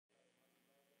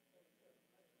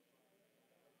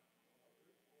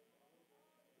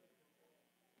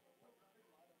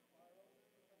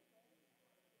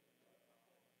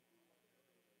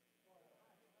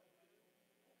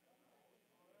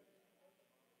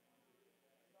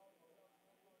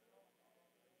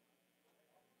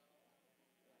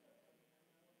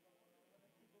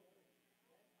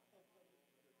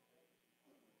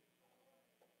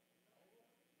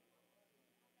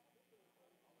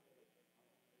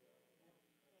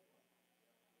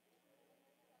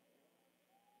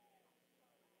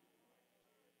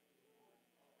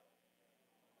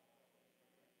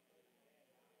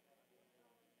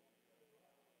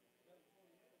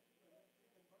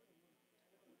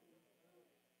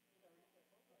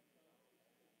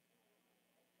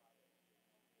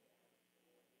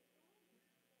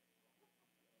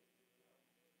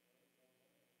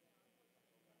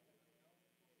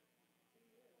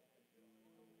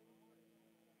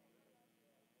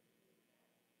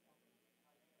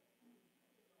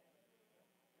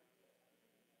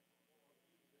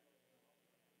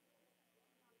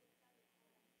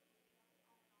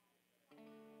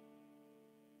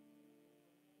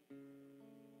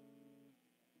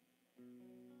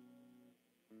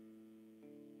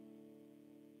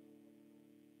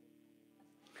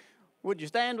Would you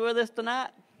stand with us tonight?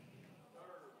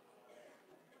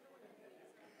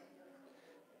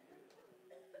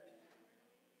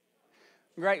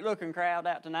 Great looking crowd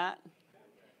out tonight.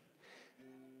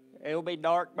 It'll be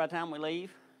dark by the time we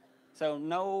leave, so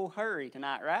no hurry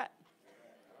tonight, right?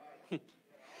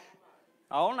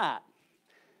 All night.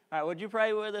 All right, would you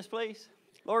pray with us, please?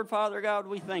 Lord, Father God,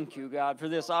 we thank you, God, for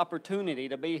this opportunity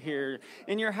to be here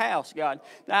in your house, God.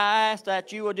 I ask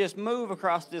that you will just move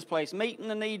across this place, meeting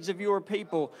the needs of your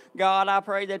people. God, I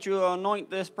pray that you will anoint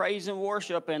this praise and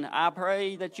worship, and I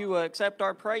pray that you will accept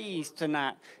our praise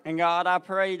tonight. And God, I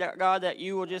pray that, God, that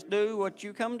you will just do what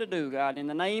you come to do, God. In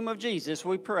the name of Jesus,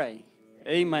 we pray.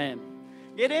 Amen.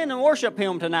 Get in and worship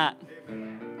him tonight. Well,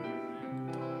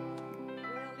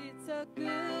 it's a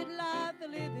good life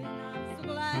living. I'm so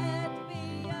glad to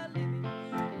be a living.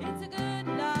 It's a good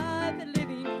life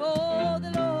living for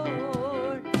the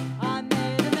Lord. I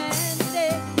met a man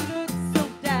today who looks so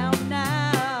down and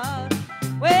out.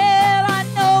 Well, I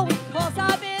know it 'cause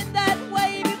I've been that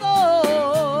way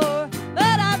before.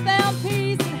 But I found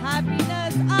peace and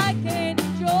happiness I can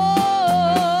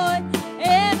enjoy.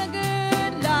 And a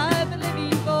good life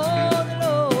living for the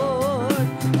Lord.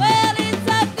 Well, it's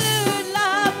a good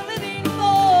life living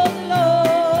for the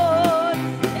Lord.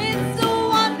 It's so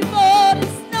wonderful to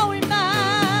know in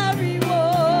my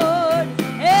reward.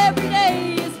 Every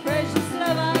day is precious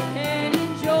love I can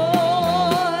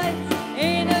enjoy.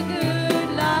 In a good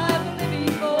life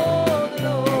living for the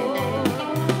Lord.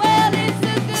 Well, it's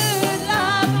a good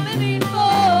life living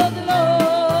for the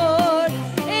Lord.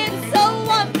 It's so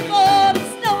wonderful to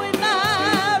know in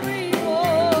my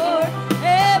reward.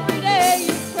 Every day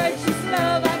is precious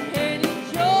love I can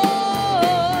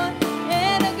enjoy.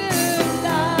 In a good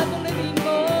life living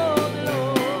for the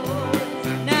Lord.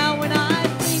 Now when I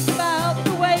think about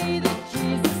the way that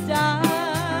Jesus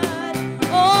died,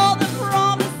 all the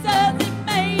promises he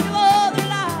made of other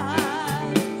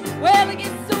lives, well, I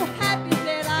get so happy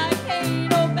that I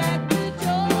can't hold back the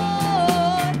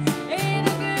joy. In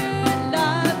a good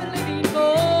life living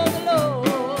for the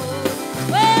Lord.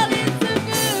 Well, it's a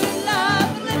good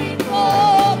life living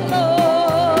for the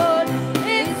Lord.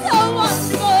 It's so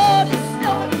wonderful to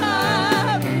know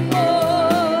my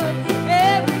reward.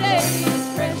 Every day is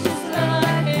precious love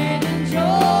I can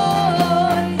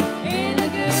enjoy. In a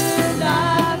good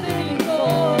life living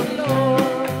for the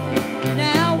Lord.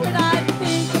 Now when I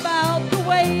think about the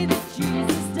way that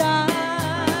Jesus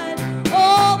died,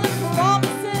 all the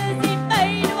promises he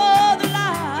made of other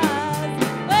lives,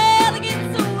 well, I get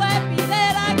so happy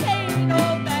that I can't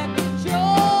hold back the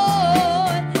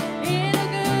joy. In a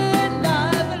good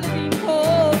life living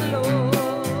for the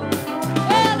Lord.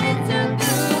 Well, it's a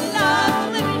good life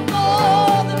living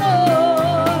for the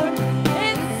Lord.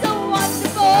 It's so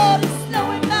wonderful to know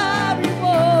in my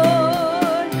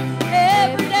reward.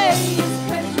 Every day is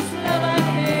precious love I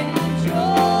can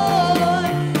enjoy.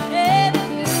 In a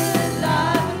good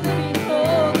life living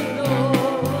for the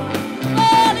Lord.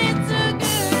 Well, it's a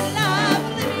good life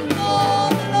living for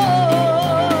the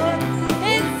Lord.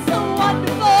 It's so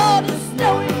wonderful to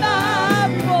know in my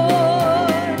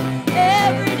reward.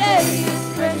 Every day is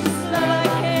precious love I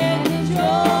can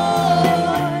enjoy.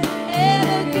 In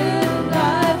a good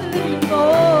life living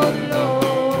for the Lord.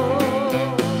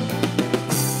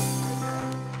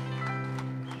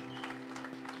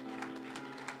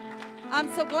 I'm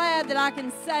so glad that I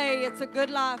can say it's a good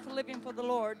life living for the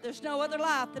Lord. There's no other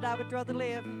life that I would rather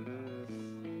live.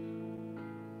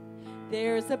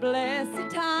 There's a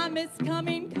blessed time, it's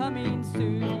coming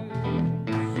soon.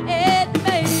 It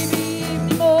may be in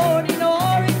the morning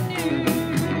or at noon.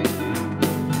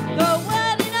 The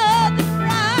wedding of the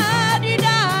bride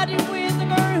united with the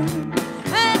groom,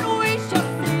 and we shall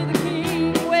see the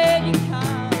King when he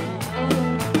comes.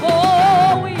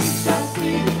 Oh, we shall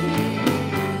see the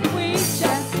King. We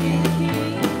shall see the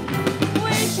King.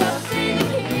 We shall see the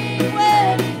King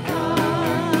when he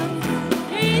comes.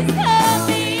 He's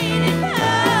coming in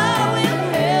power with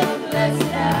heaven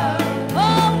blessed out.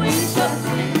 Oh, we shall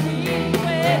see the King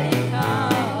when he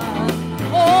comes.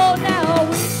 Oh, now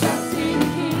we shall see the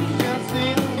King.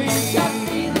 We shall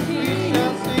see the King.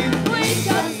 We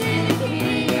shall see the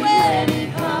King when he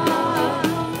comes.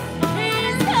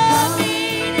 He's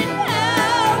coming in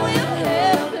power with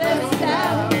heaven blessed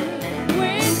out.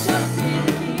 We shall see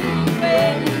the King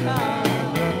when he comes.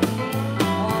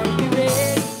 Are you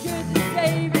ready? Should the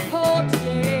Savior call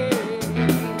today?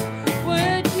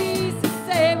 Would Jesus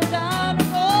say we're time to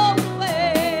go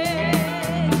away?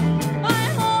 My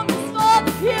home is for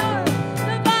the pure,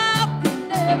 the vow can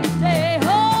never stay.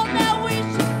 Oh, now we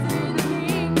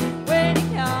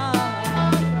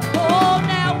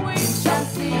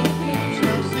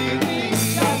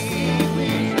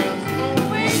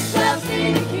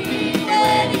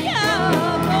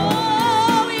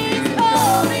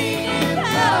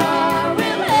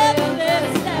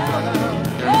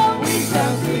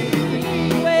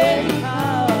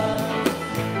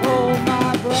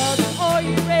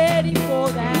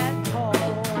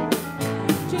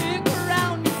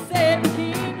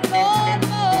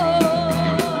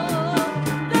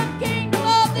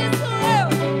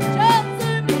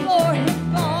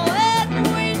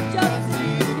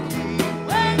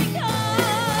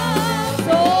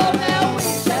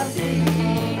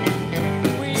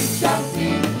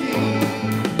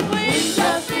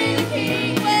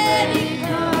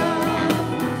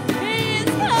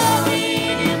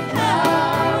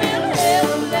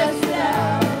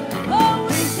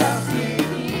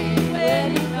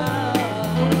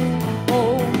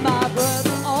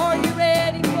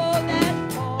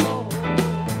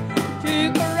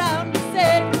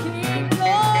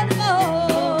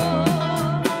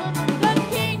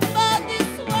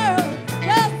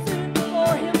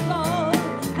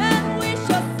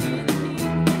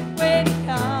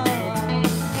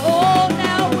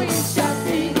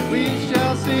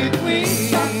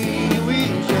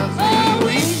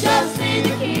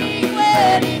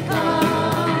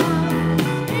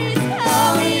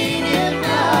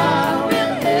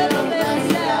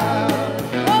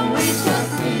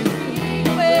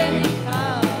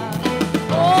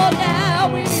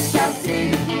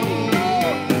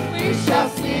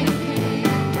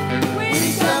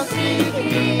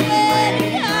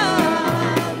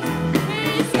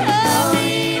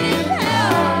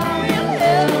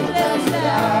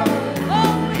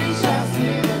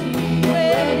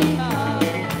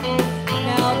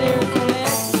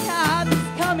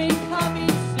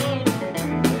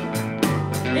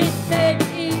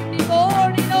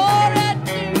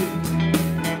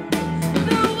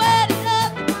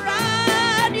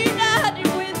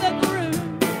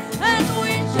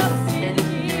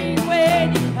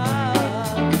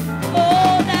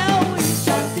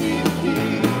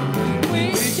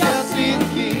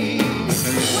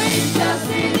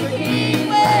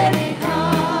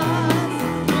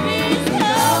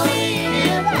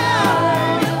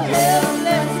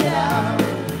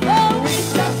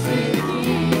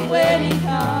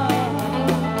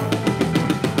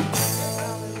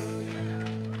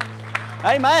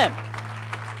Amen.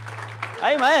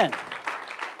 Amen.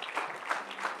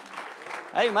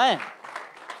 Amen.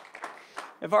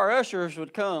 If our ushers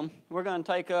would come, we're going to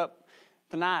take up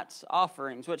tonight's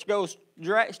offerings, which goes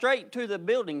straight to the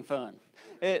building fund.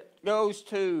 It goes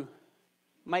to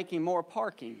making more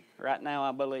parking right now,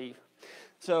 I believe.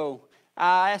 So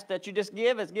I ask that you just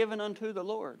give as given unto the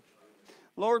Lord.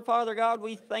 Lord, Father God,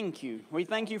 we thank you. We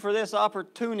thank you for this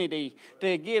opportunity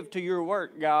to give to your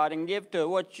work, God, and give to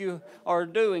what you are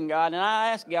doing, God. And I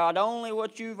ask, God, only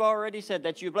what you've already said,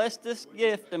 that you bless this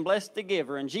gift and bless the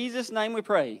giver. In Jesus' name we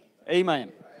pray.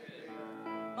 Amen.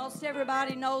 Most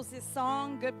everybody knows this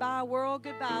song, Goodbye World,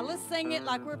 Goodbye. Let's sing it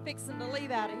like we're fixing to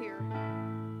leave out of here.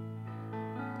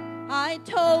 I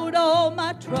told all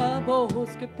my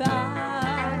troubles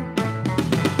goodbye.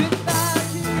 Goodbye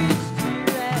to each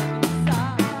tear and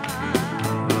sigh.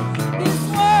 This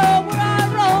world where I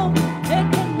roam, it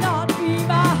cannot be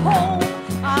my home.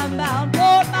 I'm bound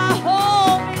for my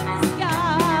home in the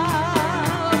sky.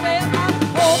 Well, I'm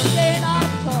hoping I'll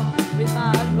talk with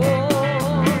my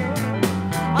Lord.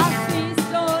 I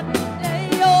feast on the day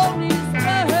on His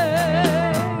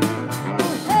word.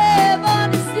 For heaven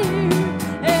is near,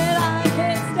 and I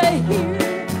can't stay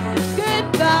here.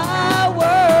 Goodbye,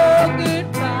 world,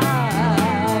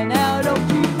 goodbye. Now don't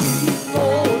you weep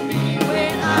for me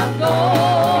when I'm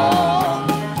gone,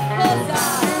 'cause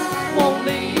I won't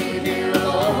leave here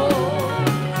alone.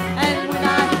 And when I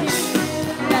hear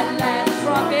that last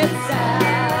trumpet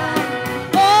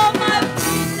sound, all my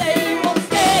feet they won't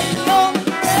stay on the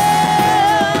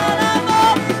ground. I'm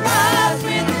gonna rise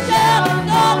with the shout, I'm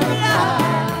gonna fly.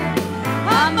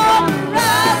 I'm gonna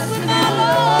rise with my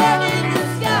Lord in the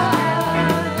sky.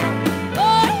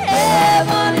 Lord,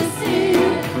 heaven is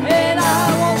here, and I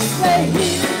won't stay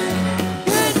here.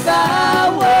 Goodbye,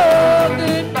 world,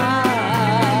 goodbye.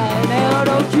 Now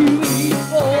don't you weep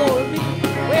for me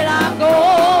when I'm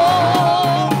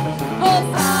gone, 'cause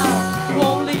I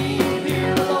won't leave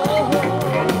here alone.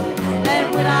 And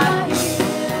when I hear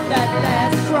that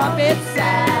last trumpet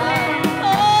sound,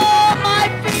 oh, my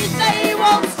feet they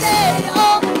won't stay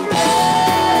on the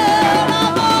ground.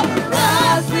 I'm gonna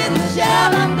rise with a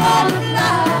shout, I'm gonna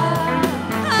fly.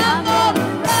 I'm gonna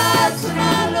rise to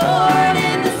my Lord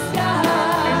in the sky.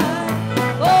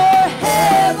 For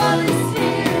heaven is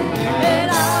here, and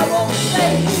I won't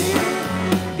stay here.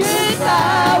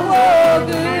 Goodbye, world,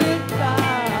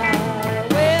 goodbye.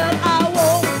 Well, I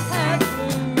won't have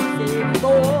blues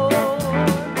anymore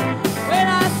when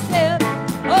I step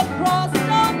across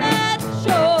on that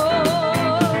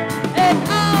shore. And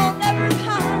I'll never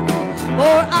pine,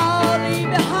 for I'll leave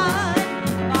behind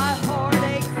my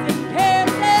heartaches and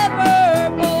cares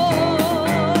evermore.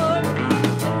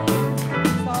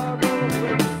 Sorrow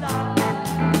inside,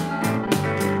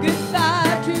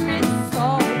 goodbye to its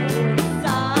sorrow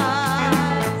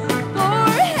inside. For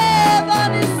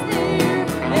heaven is near,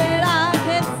 and I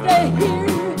can stay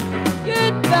here.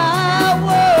 Goodbye,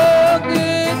 world,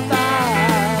 goodbye.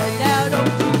 Now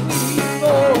don't you weep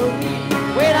for me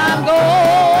when I'm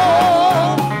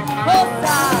gone, 'cause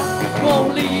I won't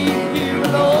leave here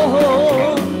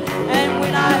alone. And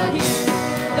when I hear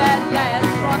that last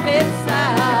trumpet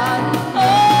sound,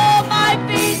 oh, my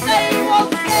feet they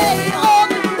won't stay on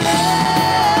the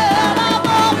ground. I'm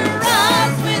gonna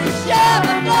rise with a shout,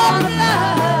 I'm gonna fly.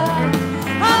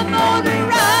 I'm gonna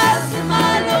rise to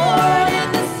my Lord in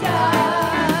the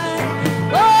sky.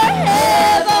 For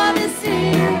heaven is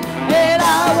here, and I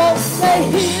won't stay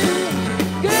here.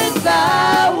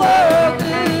 Goodbye, world,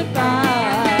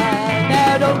 goodbye.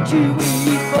 Now don't you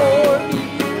weep for me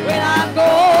when I'm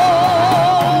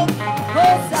gone,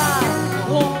 'cause I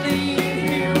won't leave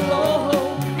here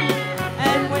alone.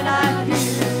 And when I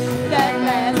hear that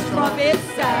last trumpet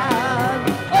sound,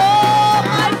 oh,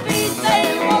 my feet they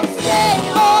won't stay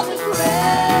on the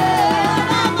ground.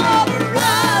 I'm gonna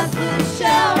rise with a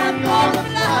shout, I'm gonna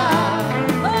fly.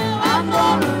 Oh, I'm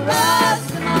gonna rise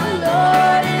to my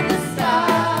Lord in the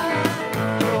sky.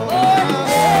 For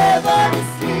heaven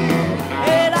is here,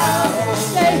 and I won't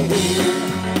stay here.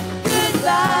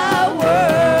 Goodbye,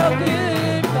 world,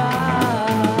 goodbye.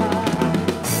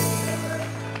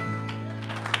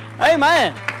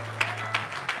 Amen.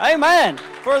 Amen.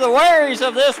 For the worries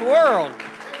of this world,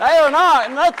 they are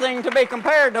nothing to be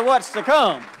compared to what's to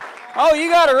come. Oh, you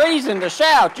got a reason to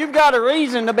shout. You've got a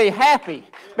reason to be happy,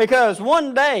 because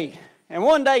one day, and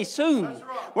one day soon,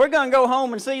 we're going to go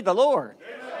home and see the Lord.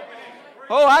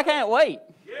 Oh, I can't wait.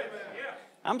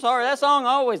 I'm sorry, that song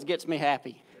always gets me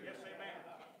happy.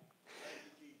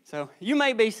 So you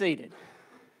may be seated.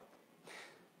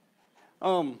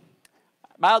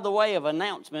 By the way of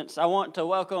announcements, I want to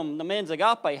welcome the Men's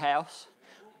Agape House.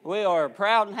 We are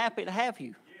proud and happy to have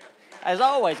you. As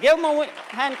always, give them a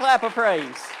hand clap of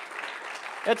praise.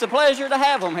 It's a pleasure to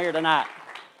have them here tonight.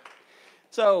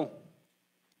 So,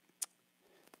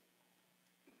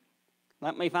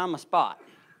 let me find my spot.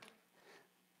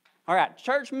 All right,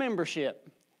 church membership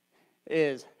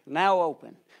is now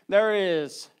open. There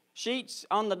is sheets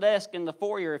on the desk in the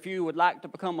foyer if you would like to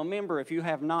become a member if you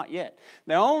have not yet.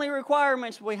 The only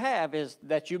requirements we have is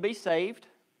that you be saved,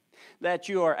 that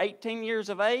you are 18 years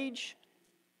of age,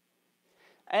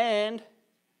 and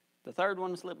the third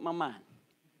one slipped my mind.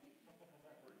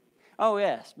 Oh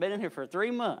yes, been in here for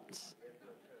 3 months.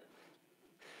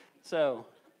 So,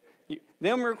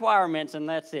 them requirements and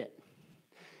that's it.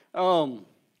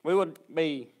 We would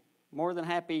be more than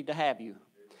happy to have you.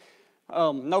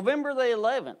 November the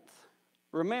 11th,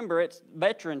 remember it's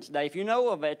Veterans Day. If you know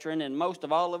a veteran, and most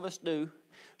of all of us do,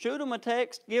 shoot them a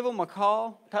text, give them a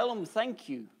call, tell them thank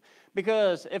you.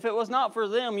 Because if it was not for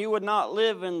them, you would not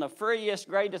live in the freest,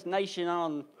 greatest nation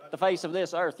on the face of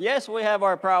this earth. Yes, we have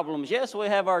our problems. Yes, we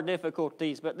have our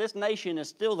difficulties, but this nation is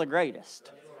still the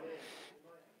greatest.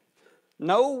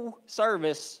 No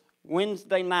service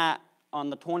Wednesday night on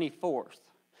the 24th.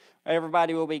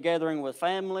 Everybody will be gathering with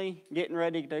family, getting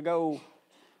ready to go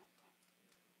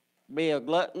be a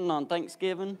glutton on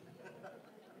Thanksgiving.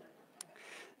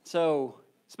 So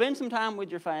spend some time with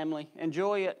your family.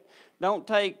 Enjoy it. Don't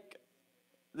take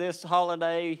this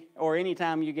holiday or any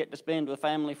time you get to spend with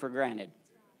family for granted.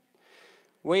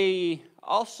 We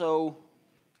also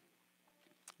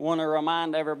want to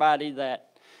remind everybody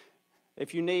that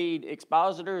if you need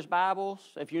expositors' Bibles,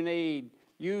 if you need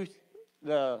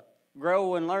the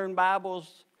Grow and Learn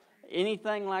Bibles,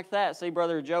 anything like that, see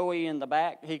Brother Joey in the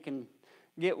back. He can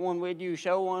get one with you,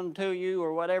 show one to you,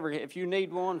 or whatever. If you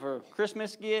need one for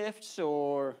Christmas gifts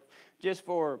or just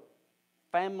for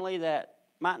family that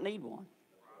might need one.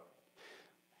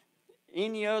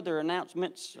 Any other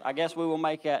announcements, I guess we will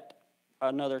make at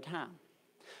another time.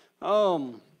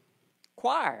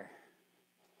 Choir.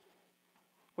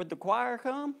 Would the choir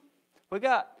come? We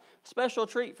got a special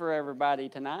treat for everybody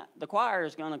tonight. The choir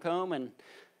is going to come and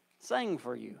sing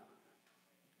for you.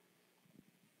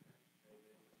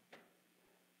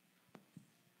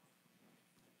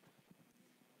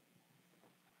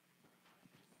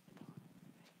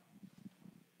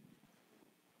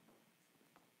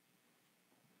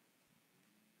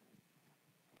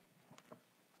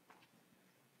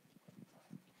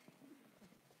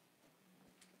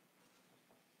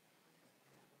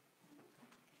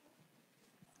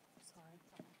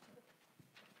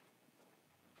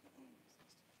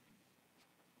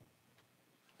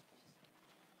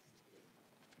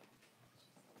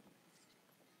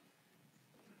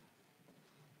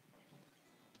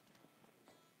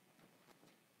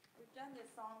 Done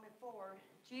this song before.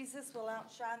 Jesus will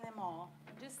outshine them all.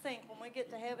 Just think, when we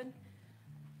get to heaven,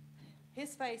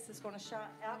 His face is going to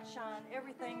outshine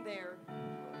everything there.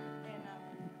 And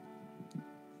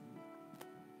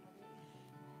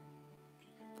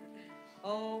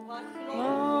oh, what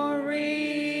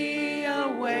glory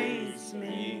awaits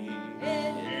me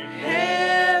in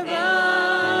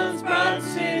heaven's bright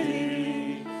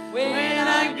city. When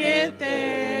I get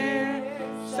there,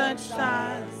 such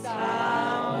sights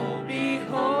I'll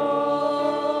behold.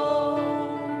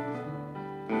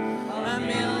 A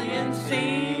million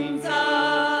scenes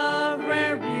of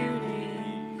rare beauty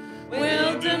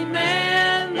will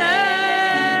demand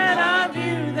that I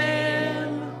view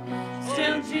them.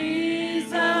 Still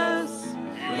Jesus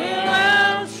will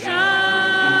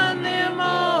outshine them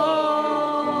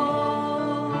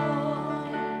all.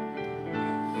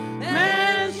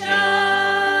 Mansions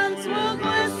will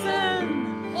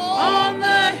glisten on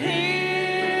the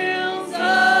hills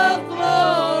of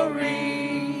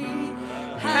glory.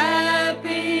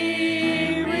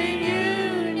 Happy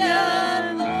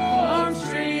reunion on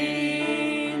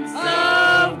streams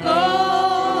of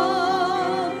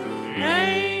gold.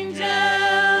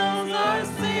 Angels are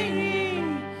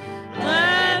singing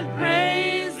glad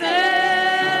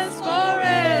praises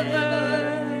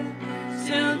forever.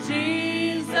 Till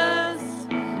Jesus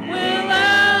will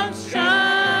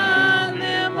outshine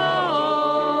them all.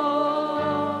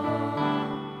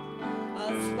 A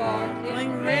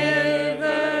sparkling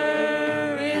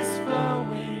river is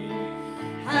flowing.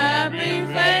 Happy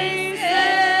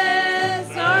faces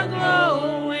are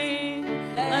glowing.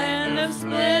 Land of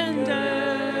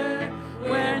splendor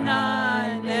where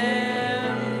night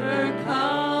never comes.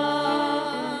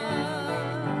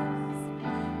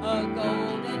 a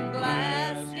golden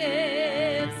glass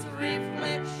gives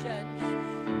reflection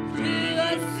to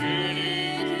a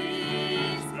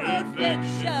city's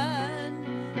perfection.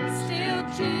 Still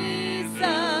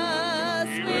Jesus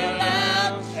will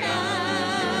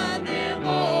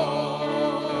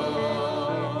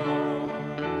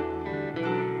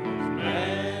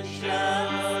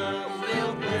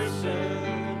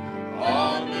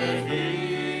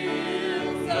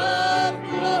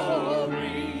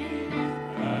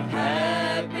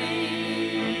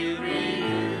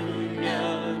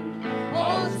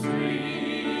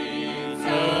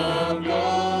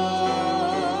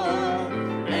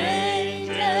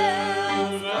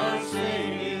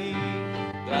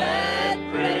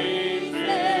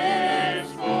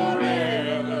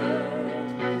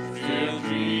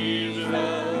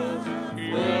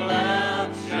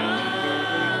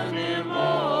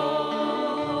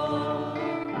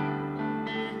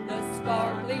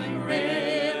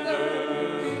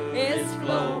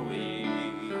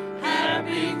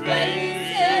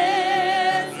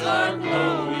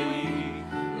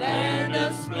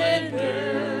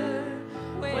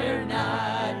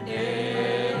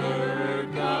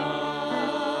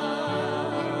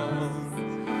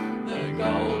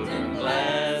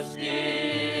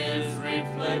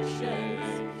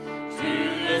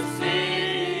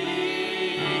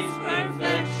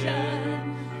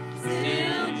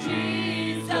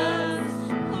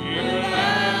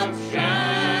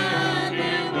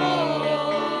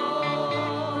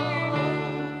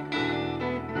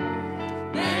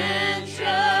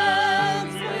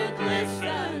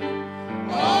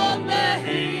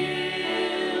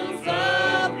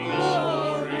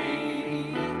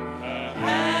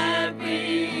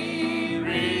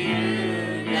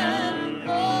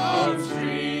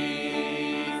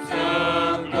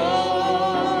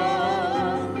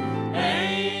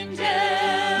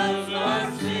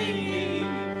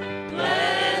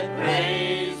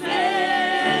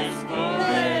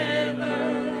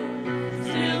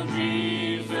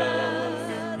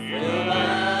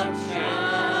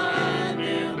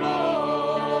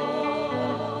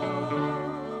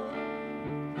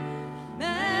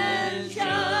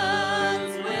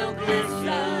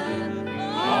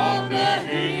the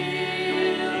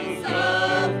hills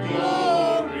of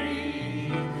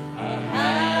glory, a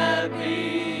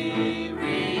happy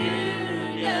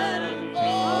reunion,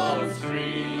 all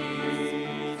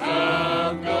streets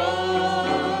of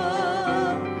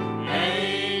gold.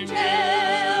 Angels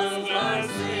are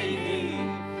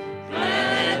singing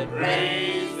glad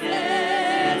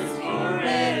praises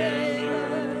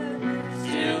forever.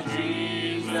 Still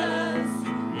Jesus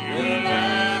will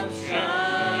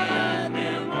outshine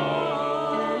them all.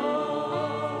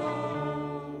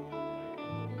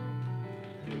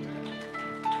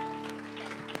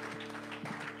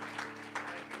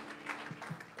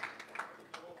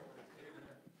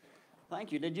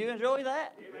 Thank you. Did you enjoy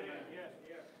that?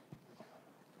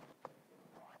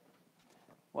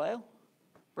 Well,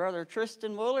 Brother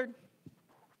Tristan Woolard,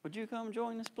 would you come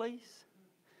join us, please?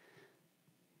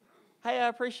 Hey, I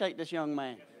appreciate this young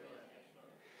man.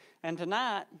 And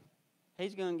tonight,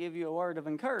 he's going to give you a word of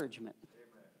encouragement.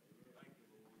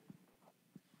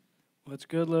 Well, it's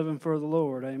good living for the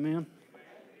Lord, amen.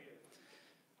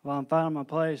 Well, I'm finding my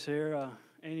place here.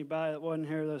 Anybody that wasn't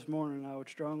here this morning, I would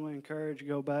strongly encourage you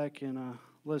to go back and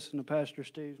listen to Pastor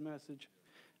Steve's message.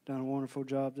 Done a wonderful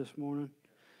job this morning.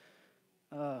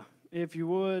 If you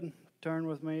would, turn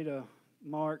with me to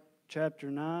Mark chapter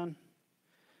 9.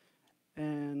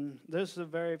 And this is a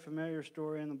very familiar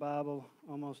story in the Bible.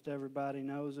 Almost everybody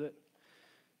knows it.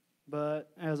 But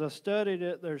as I studied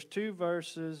it, there's two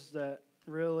verses that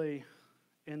really,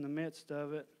 in the midst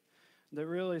of it, that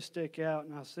really stick out.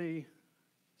 And I see,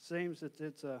 seems that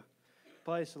it's a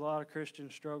place a lot of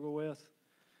Christians struggle with.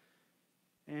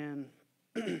 And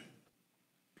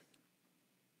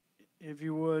if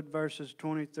you would, verses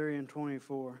 23 and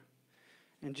 24.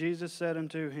 And Jesus said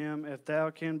unto him, If thou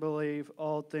can believe,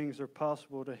 all things are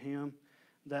possible to him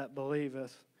that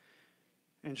believeth.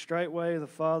 And straightway the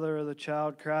father of the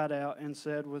child cried out and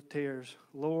said with tears,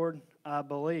 Lord, I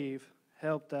believe,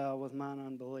 help thou with mine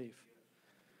unbelief.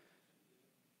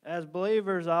 As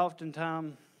believers,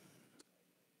 oftentimes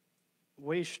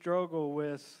we struggle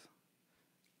with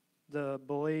the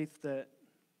belief that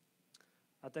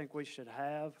I think we should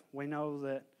have. We know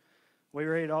that we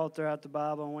read all throughout the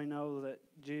Bible, and we know that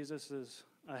Jesus is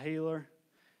a healer,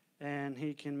 and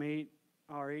he can meet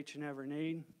our each and every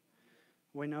need.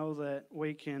 We know that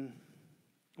we can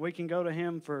go to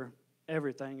him for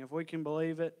everything. If we can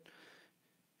believe it,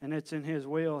 and it's in his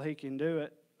will, he can do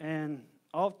it. And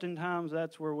oftentimes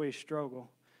that's where we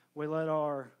struggle. We let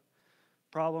our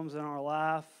problems in our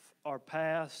life, our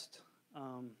past,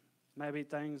 maybe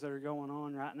things that are going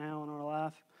on right now in our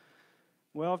life,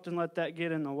 we often let that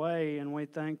get in the way, and we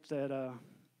think that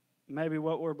maybe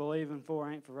what we're believing for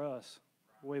ain't for us.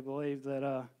 We believe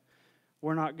that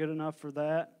we're not good enough for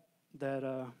that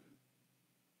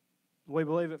we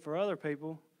believe it for other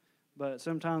people, but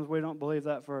sometimes we don't believe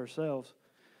that for ourselves.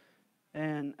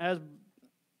 And as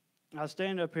I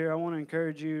stand up here, I want to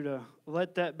encourage you to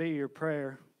let that be your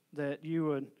prayer, that you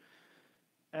would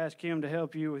ask him to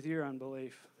help you with your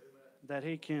unbelief, that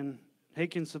he can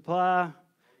supply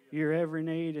your every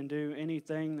need and do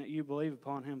anything that you believe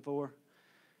upon him for.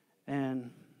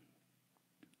 And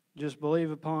just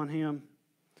believe upon him.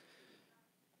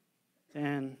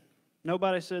 And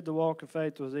nobody said the walk of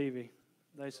faith was easy.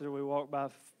 They said we walk by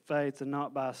faith and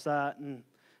not by sight. And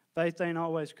faith ain't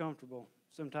always comfortable.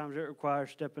 Sometimes it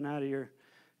requires stepping out of your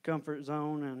comfort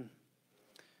zone. And,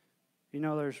 you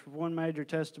know, there's one major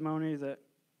testimony that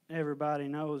everybody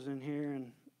knows in here,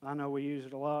 and I know we use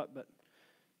it a lot, but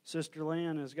Sister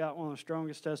Lynn has got one of the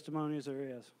strongest testimonies there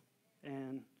is.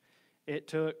 And it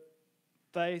took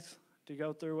faith to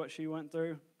go through what she went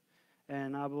through.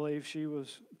 And I believe she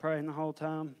was praying the whole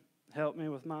time, help me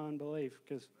with my unbelief,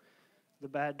 because the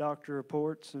bad doctor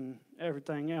reports and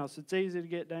everything else. It's easy to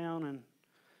get down and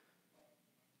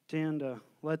tend to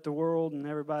let the world and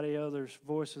everybody else's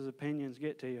voices, opinions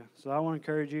get to you. So I want to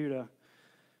encourage you to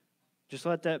just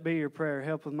let that be your prayer,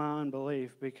 help with my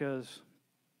unbelief, because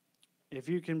if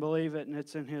you can believe it and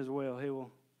it's in his will,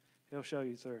 he'll show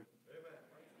you through.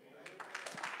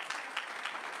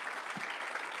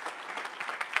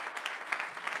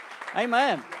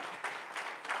 Amen.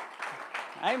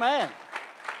 Amen.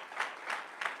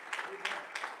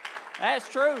 That's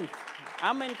true.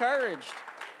 I'm encouraged.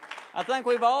 I think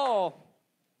we've all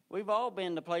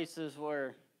been to places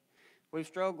where we've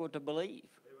struggled to believe.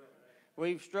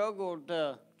 We've struggled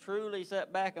to truly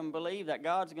sit back and believe that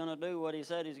God's going to do what he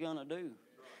said he's going to do.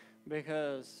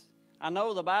 Because I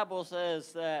know the Bible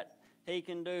says that he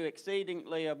can do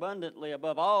exceedingly abundantly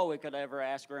above all we could ever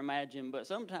ask or imagine, but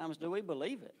sometimes do we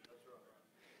believe it?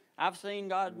 I've seen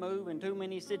God move in too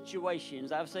many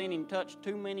situations. I've seen him touch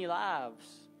too many lives.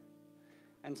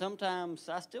 And sometimes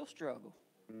I still struggle.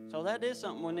 So that is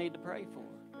something we need to pray for.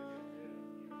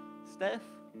 Steph,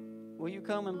 will you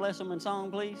come and bless them in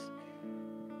song, please?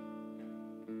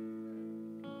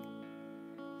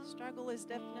 Struggle is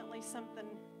definitely something,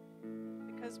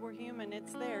 because we're human,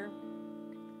 it's there.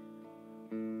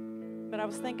 But I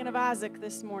was thinking of Isaac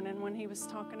this morning when he was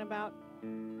talking about,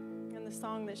 in the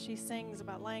song that she sings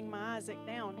about laying my Isaac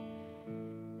down.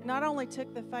 It not only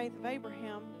took the faith of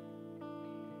Abraham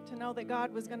to know that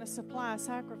God was going to supply a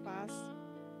sacrifice,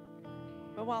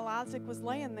 but while Isaac was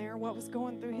laying there, what was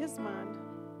going through his mind?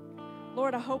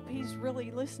 Lord, I hope he's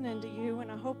really listening to you,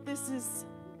 and I hope this is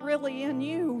really in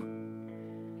you.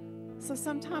 So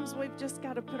sometimes we've just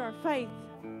got to put our faith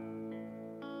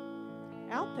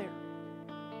out there.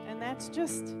 And that's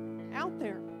just out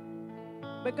there.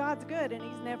 But God's good, and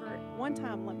he's never one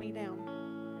time let me down.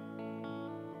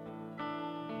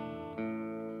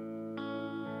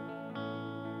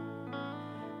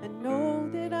 I know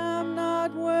that I'm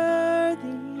not worthy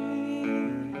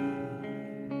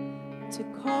to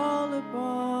call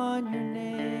upon your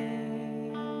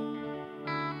name.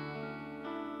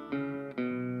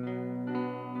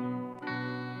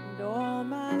 And all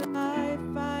my life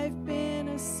I've been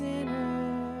a sinner,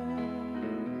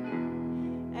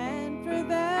 and for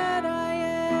that I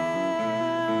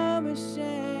am ashamed.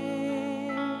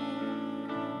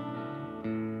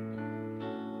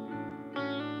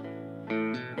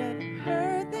 But it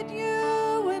hurt that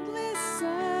you would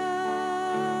listen,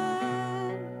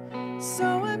 so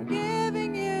I'm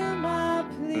giving you my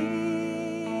plea.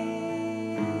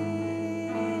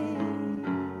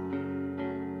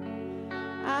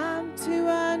 I'm too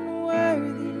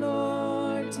unworthy,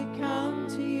 Lord, to come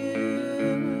to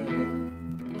you.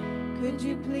 Could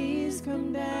you please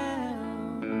come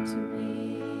down to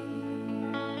me?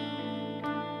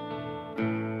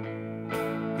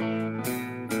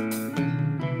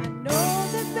 I know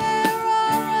that there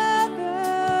are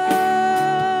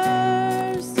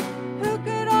others who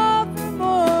could offer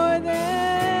more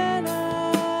than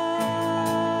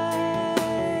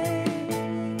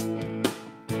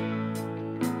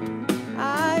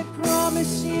I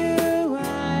promise you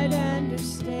I'd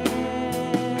understand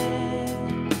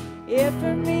if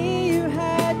for me you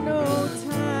had no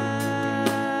time.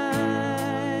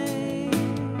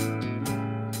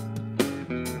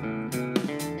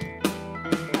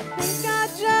 I think I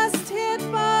just hit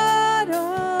bottom,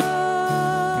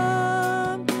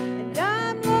 and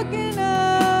I'm looking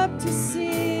up to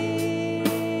see.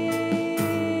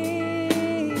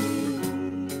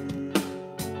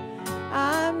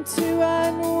 I'm too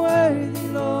unworthy,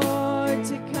 Lord,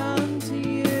 to come to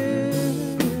you.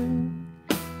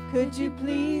 Could you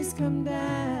please come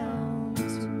down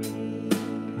to me?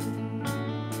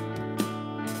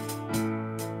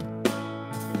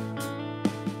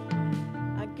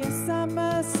 I guess I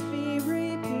must be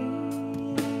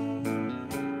reaping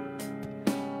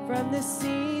from the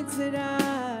seeds that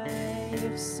I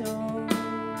have sown.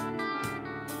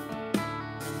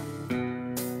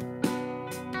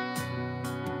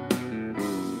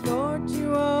 Lord,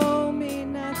 you owe me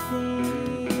nothing.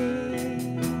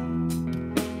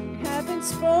 Haven't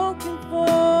spoken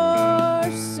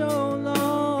for so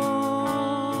long.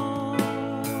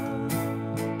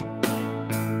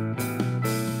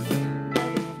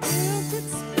 You could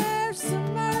spare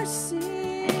some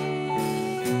mercy.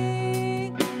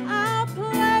 I'll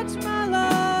pledge my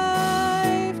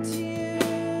life to you.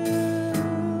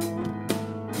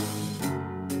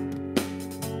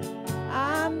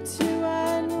 I'm too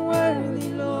unworthy,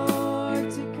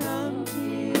 Lord, to come to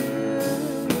you.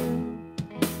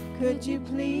 Could you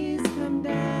please come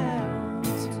down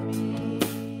to me?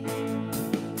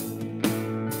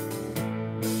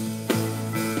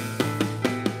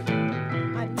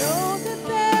 I know that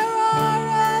there are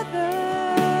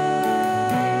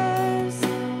others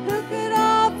who could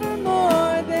offer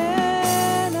more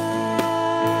than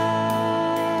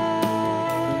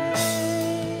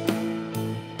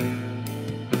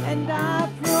and I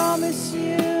promise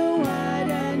you I'd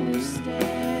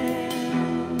understand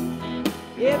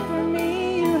if for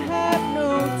me you have no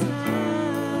time.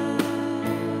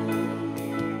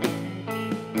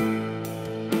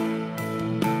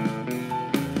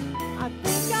 I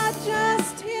think I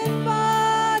just hit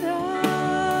bottom,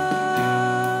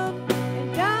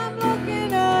 and I'm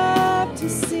looking up to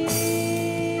see.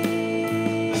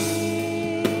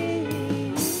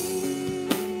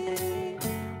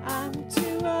 I'm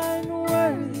too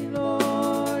unworthy,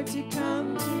 Lord, to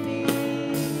come to me.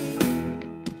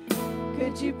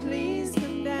 Could you please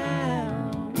come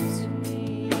down to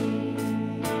me?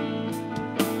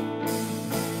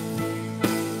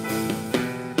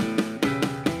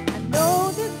 I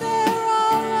know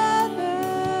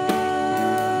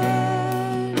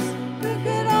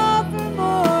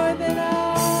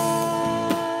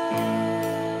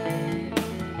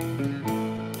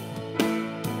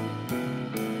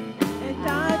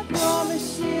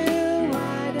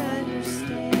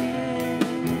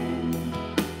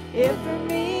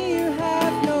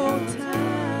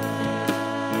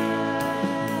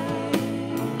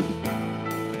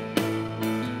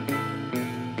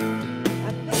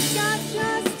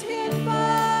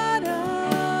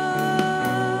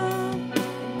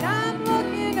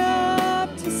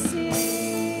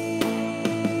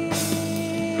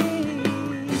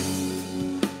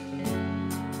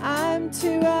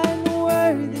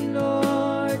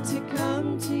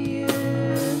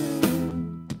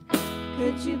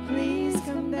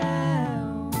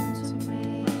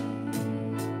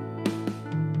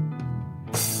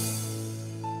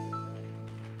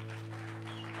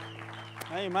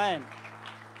Amen.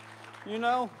 You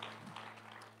know,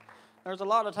 there's a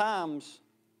lot of times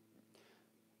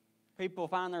people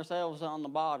find themselves on the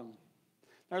bottom.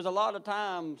 There's a lot of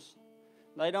times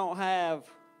they don't have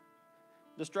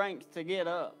the strength to get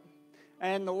up.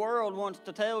 And the world wants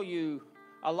to tell you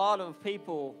a lot of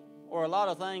people or a lot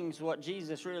of things what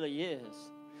Jesus really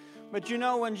is. But you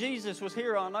know, when Jesus was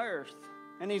here on earth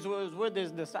and he was with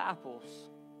his disciples,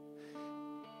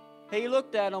 he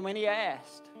looked at them and he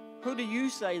asked, "Who do you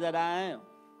say that I am?"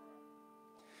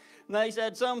 And they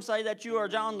said, "Some say that you are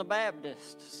John the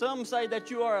Baptist. Some say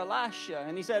that you are Elisha."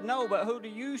 And he said, "No, but who do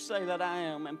you say that I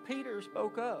am?" And Peter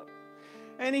spoke up.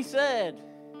 And he said,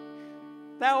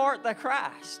 "Thou art the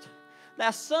Christ,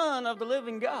 thou Son of the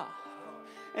living God."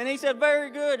 And he said, "Very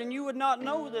good, and you would not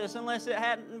know this unless it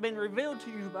hadn't been revealed to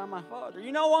you by my Father."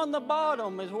 You know, on the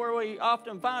bottom is where we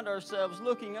often find ourselves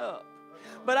looking up.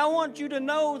 But I want you to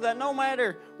know that no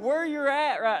matter where you're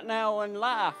at right now in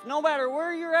life, no matter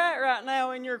where you're at right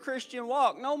now in your Christian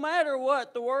walk, no matter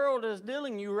what the world is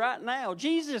dealing you right now,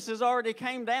 Jesus has already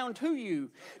came down to you.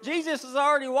 Jesus has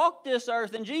already walked this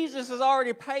earth, and Jesus has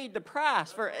already paid the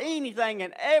price for anything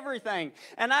and everything.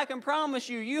 And I can promise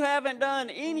you, you haven't done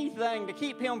anything to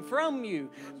keep him from you,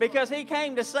 because he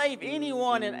came to save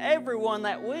anyone and everyone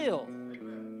that will.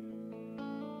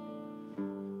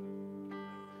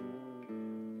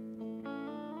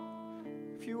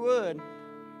 If you would,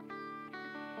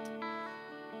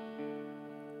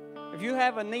 if you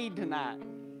have a need tonight,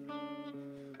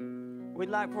 we'd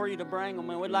like for you to bring them,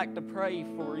 and we'd like to pray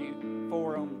for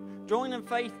them. Join in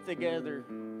faith together.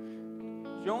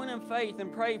 Join in faith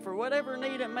and pray for whatever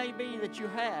need it may be that you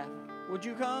have. Would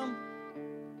you come?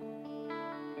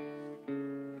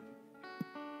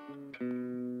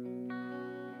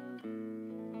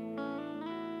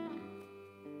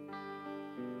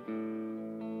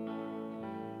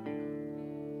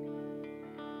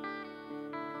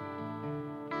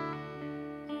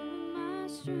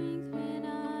 Strength when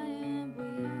I am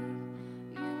weak.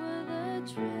 You are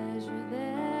the treasure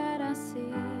that I seek.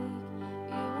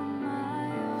 You are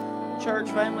my all. Church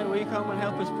family, will you come and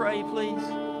help us pray, please?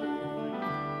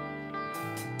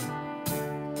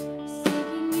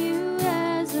 Seeking you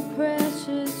as a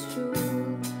precious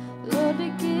jewel. Lord, to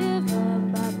give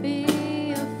up, I'd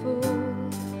be a fool.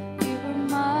 You are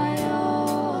my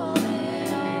all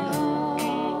in all.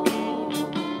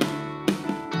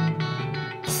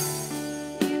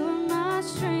 You are my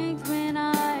strength when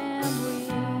I am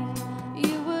weak.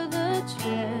 You are the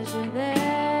treasure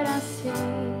that I seek.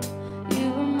 You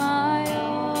are my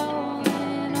all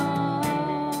in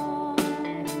all.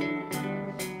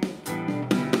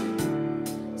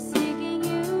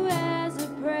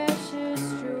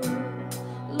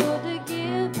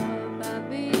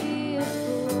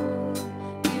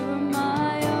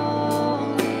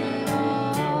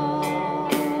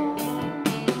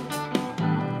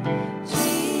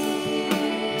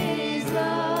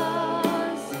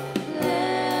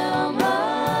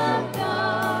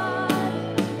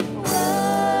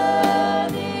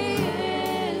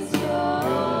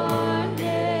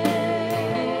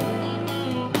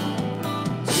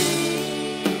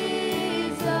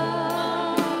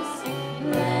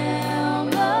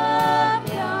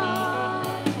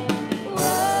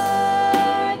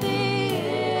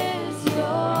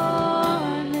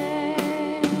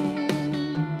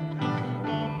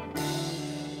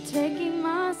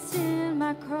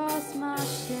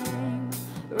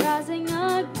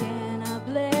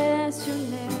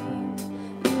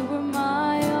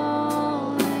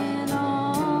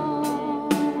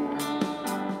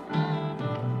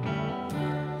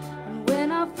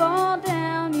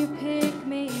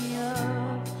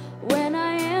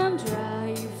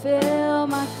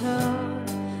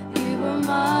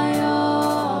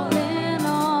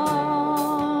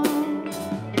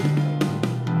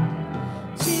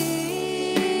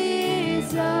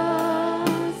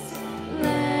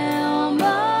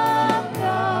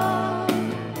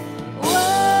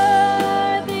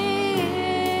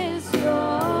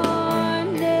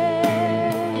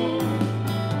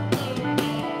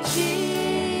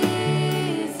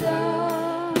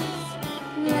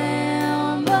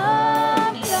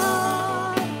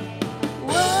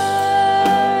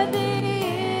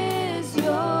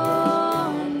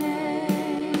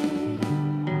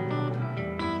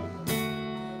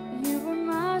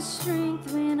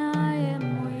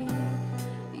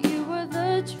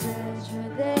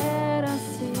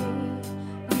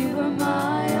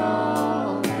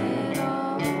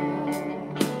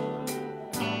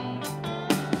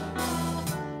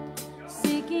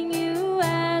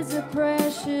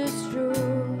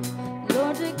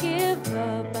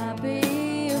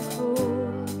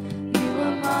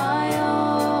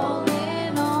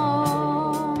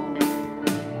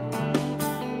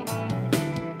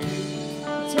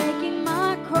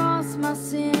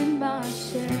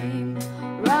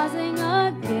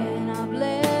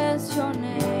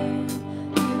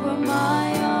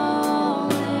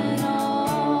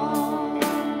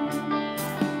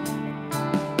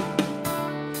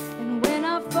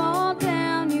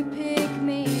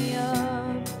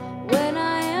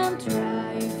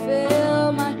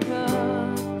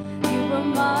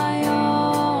 my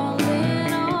all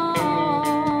in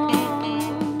all.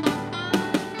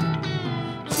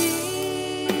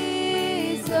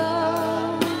 Jesus,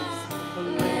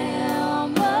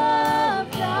 Lamb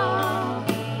of God,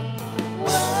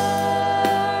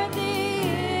 worthy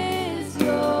is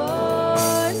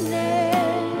your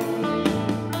name.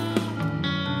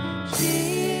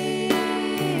 Jesus,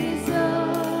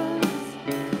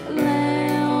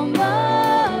 Lamb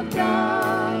of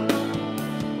God,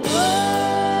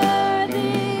 worthy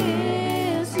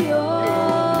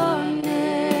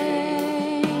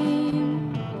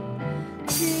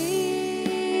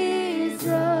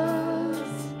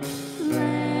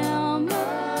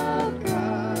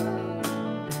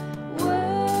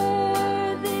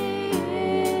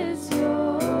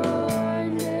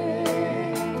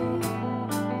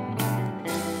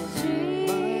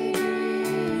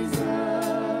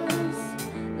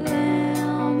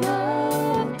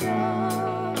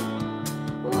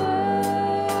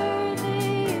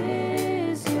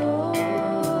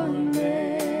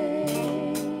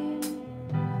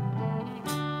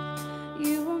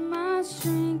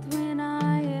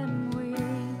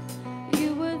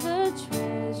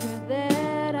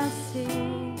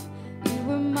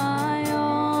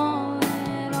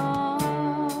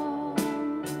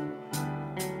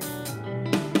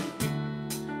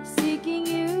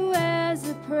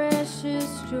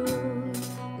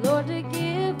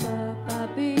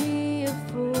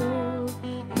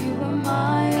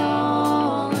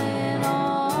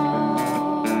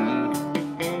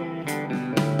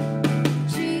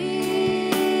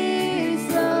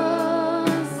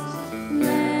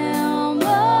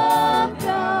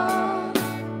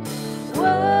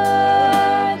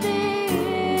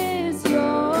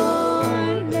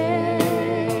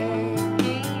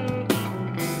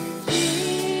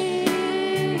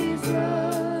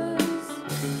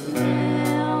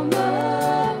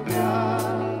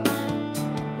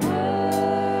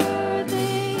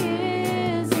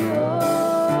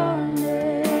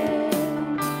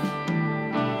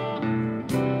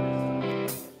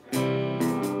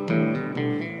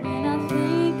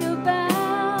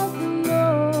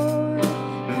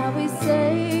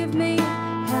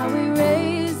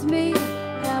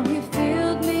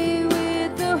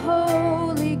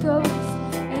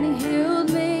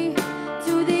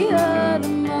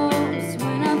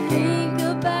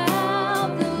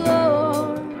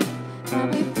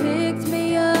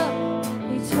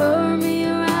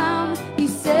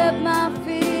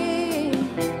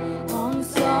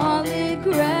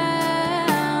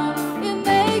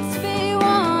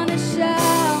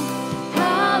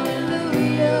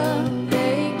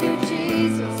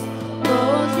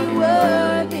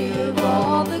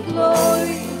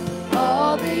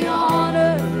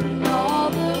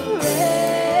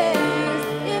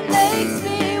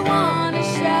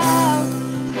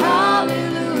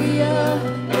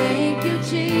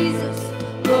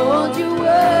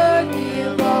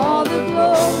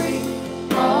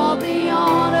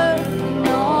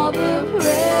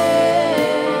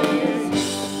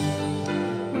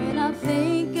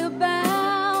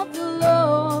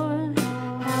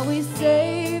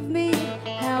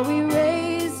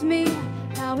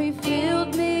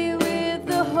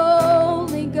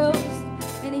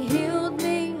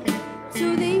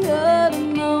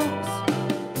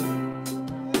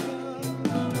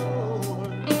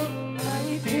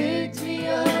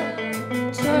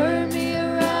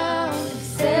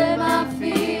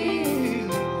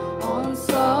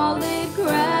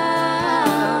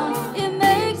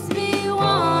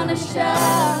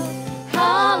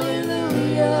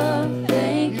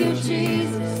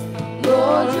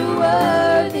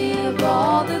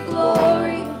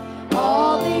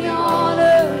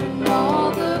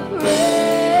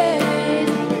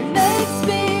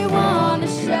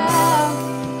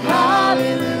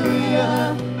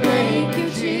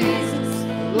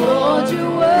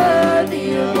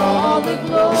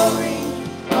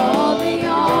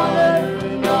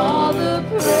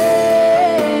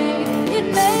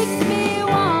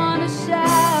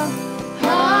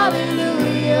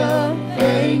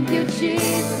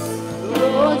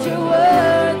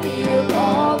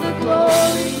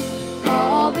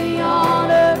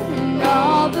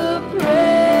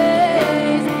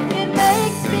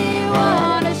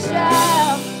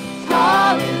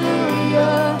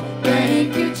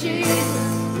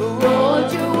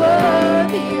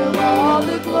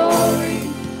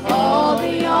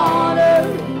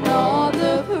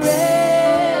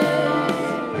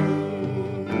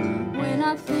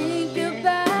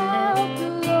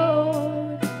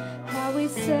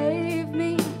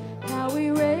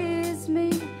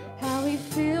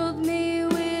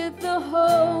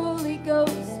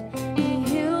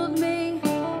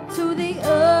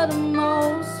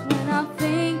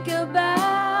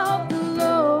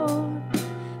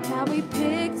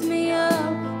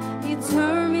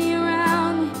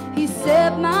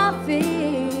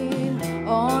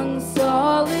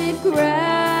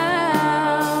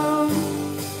ground.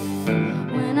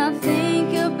 When I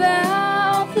think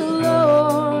about the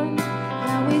Lord,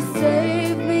 how He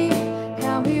saved me,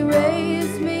 how He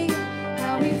raised me,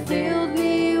 how He filled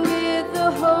me with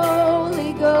the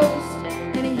Holy Ghost,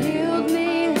 and He healed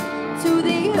me to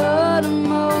the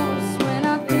uttermost. When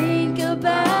I think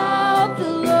about the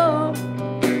Lord,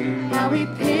 how He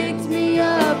picked me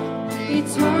up, He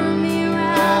turned me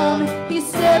around, He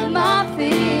set my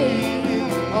feet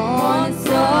on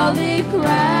solid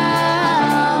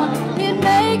ground. It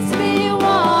makes me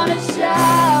want to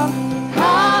shout,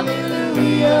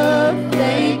 hallelujah,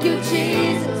 thank you,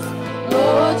 Jesus.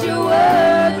 Lord, you're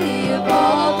worthy of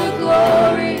all the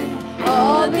glory,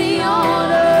 all the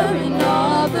honor, and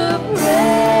all the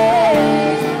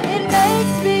praise. It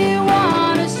makes me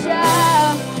want to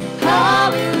shout,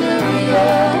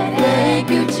 hallelujah, thank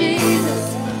you,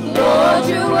 Jesus. Lord,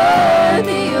 you're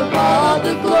worthy of all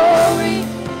the glory,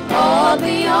 all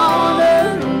the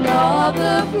honor, and all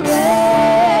the praise.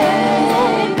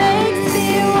 It makes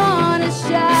me want to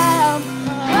shout,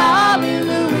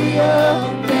 hallelujah,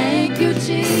 thank you,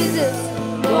 Jesus.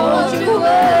 Lord, you're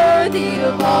worthy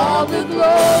of all the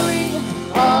glory,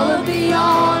 all of the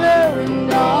honor,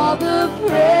 and all the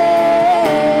praise.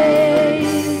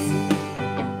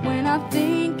 When I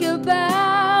think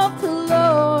about the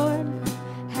Lord,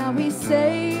 how He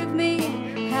saved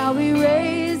me, how He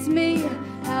raised me,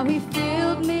 how He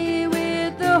filled me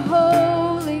with the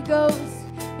Holy Ghost,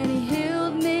 and He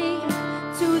healed me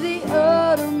to the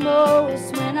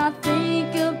uttermost. When I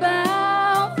think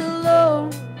about the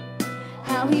Lord,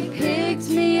 how He picked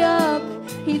me up,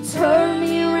 He turned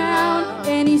me around,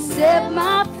 and He set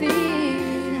my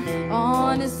feet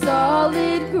on a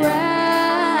solid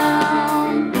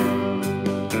ground.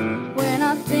 When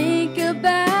I think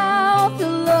about the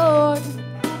Lord,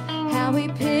 how He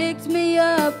picked me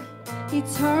up, He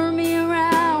turned me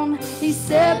around, He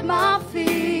set my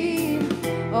feet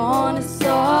on a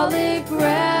solid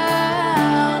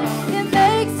ground. It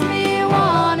makes me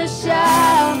want to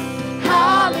shout,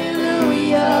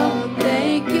 hallelujah,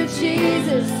 thank you,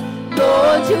 Jesus.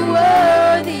 Lord, you're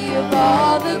worthy of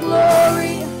all the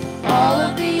glory, all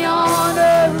of the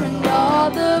honor, and all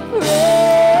the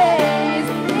praise.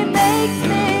 It makes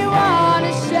me want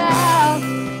to shout,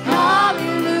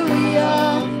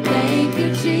 hallelujah, thank you,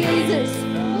 Jesus.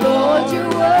 Lord, you're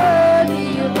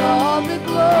worthy of all the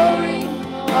glory,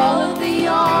 all of the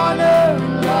honor,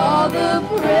 and all the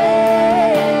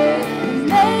praise. It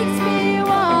makes me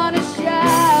want to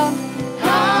shout,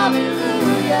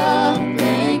 hallelujah,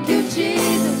 thank you,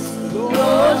 Jesus.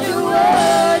 Lord, you're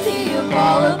worthy of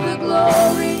all of the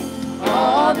glory,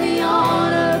 all the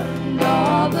honor, and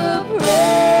all the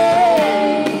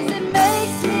praise. It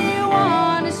makes me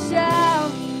want to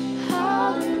shout,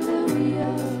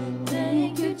 hallelujah,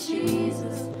 thank you,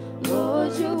 Jesus.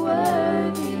 Lord, you're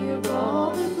worthy of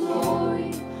all the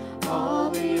glory, all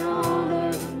the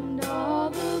honor, and all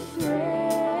the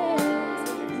praise.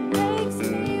 It makes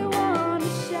me want to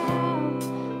shout,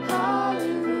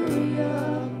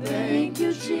 hallelujah, thank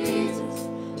you, Jesus.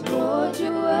 Lord,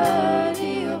 you're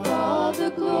worthy of all the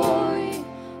glory,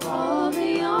 all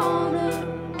the honor,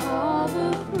 all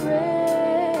the praise.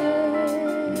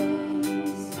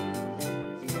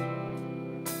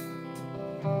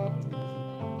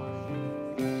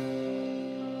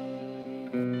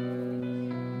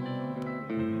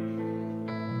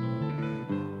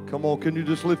 Come on, can you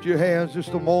just lift your hands just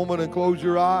a moment and close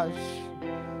your eyes?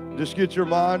 Just get your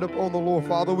mind upon the Lord.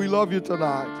 Father, we love you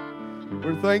tonight.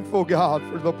 We're thankful, God,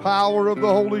 for the power of the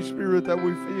Holy Spirit that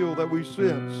we feel, that we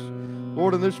sense,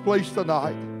 Lord, in this place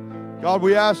tonight. God,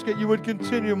 we ask that you would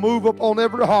continue to move upon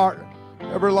every heart,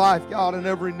 every life, God, and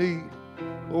every need.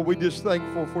 Lord, we just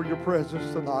thankful for your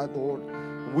presence tonight, Lord.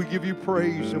 We give you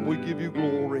praise and we give you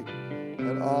glory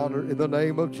and honor in the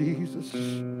name of Jesus.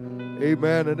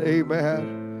 Amen and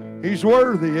amen. He's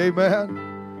worthy,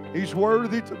 amen. He's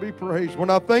worthy to be praised. When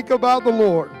I think about the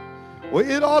Lord, well,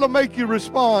 it ought to make you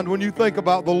respond when you think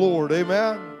about the Lord,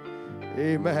 amen.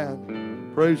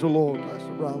 Amen. Praise the Lord.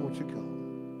 Pastor Brian, won't you come?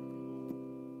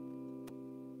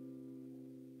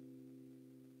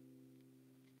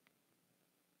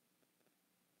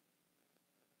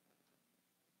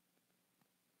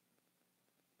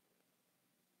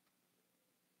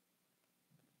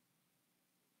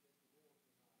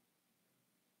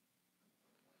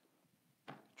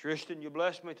 Tristan, you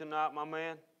blessed me tonight, my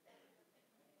man.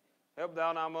 Help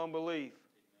thou my unbelief.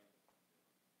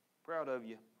 Proud of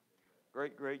you.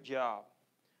 Great, great job.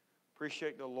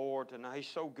 Appreciate the Lord tonight. He's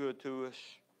so good to us.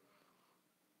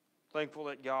 Thankful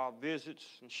that God visits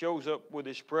and shows up with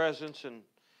His presence. And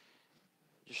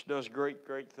just does great,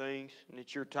 great things. And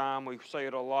it's your time. We say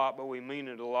it a lot, but we mean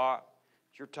it a lot.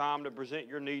 It's your time to present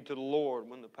your need to the Lord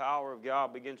when the power of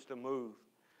God begins to move.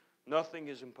 Nothing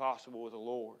is impossible with the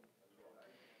Lord.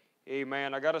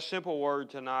 Amen. I got a simple word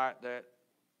tonight that,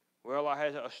 well, I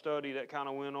had a study that kind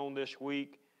of went on this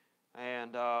week.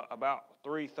 And about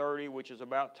 3:30, which is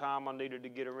about time I needed to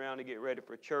get around to get ready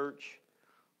for church,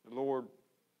 the Lord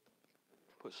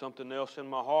put something else in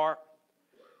my heart.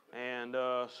 And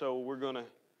so we're gonna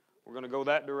go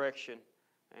that direction.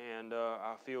 And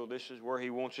I feel this is where He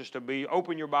wants us to be.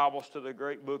 Open your Bibles to the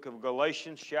great book of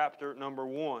Galatians, chapter number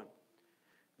 1.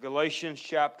 Galatians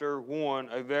chapter 1,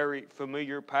 a very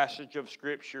familiar passage of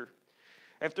Scripture.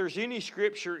 If there's any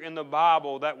Scripture in the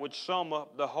Bible that would sum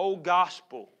up the whole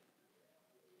gospel,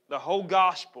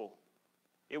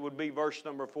 it would be verse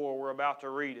number 4. We're about to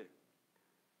read it.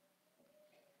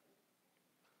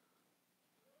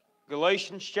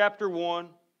 Galatians chapter 1,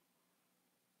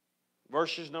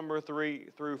 verses number 3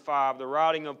 through 5, the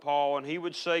writing of Paul, and he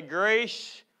would say,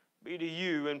 "Grace be to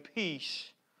you and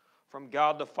peace from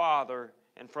God the Father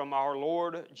and from our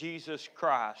Lord Jesus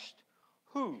Christ,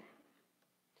 who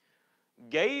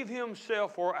gave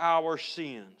Himself for our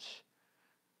sins,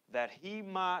 that He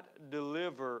might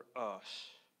deliver us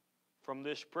from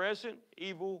this present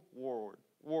evil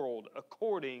world,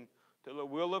 according to the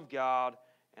will of God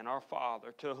and our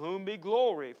Father, to whom be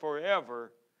glory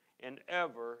forever and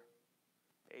ever.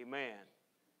 Amen."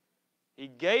 He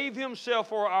gave Himself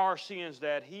for our sins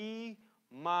that He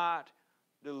might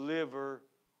deliver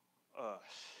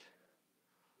us.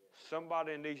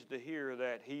 Somebody needs to hear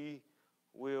that He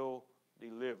will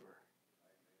deliver.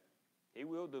 He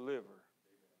will deliver.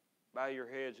 Bow your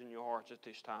heads and your hearts at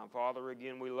this time. Father,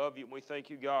 again, we love You and we thank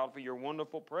You, God, for Your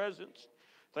wonderful presence.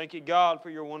 Thank You, God, for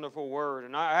Your wonderful word.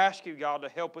 And I ask You, God, to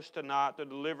help us tonight to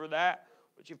deliver that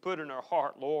which You've put in our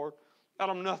heart, Lord. God,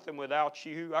 I'm nothing without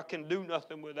You. I can do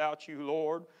nothing without You,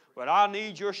 Lord. But I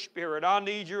need Your Spirit. I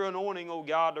need Your anointing, oh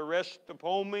God, to rest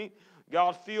upon me.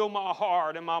 God, fill my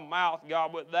heart and my mouth,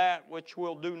 God, with that which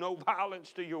will do no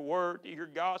violence to Your word, to Your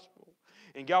gospel.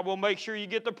 And God, will make sure You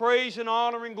get the praise and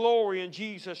honor and glory in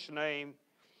Jesus' name.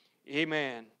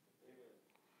 Amen.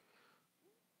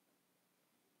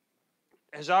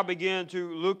 As I began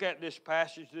to look at this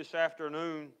passage this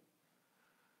afternoon,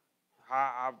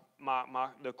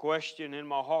 the question in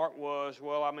my heart was,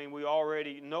 well, I mean, we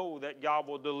already know that God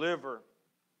will deliver.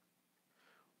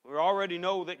 We already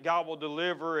know that God will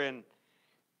deliver,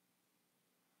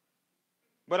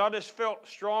 but I just felt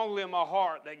strongly in my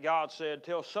heart that God said,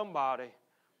 tell somebody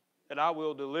that I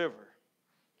will deliver.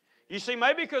 You see,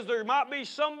 maybe because there might be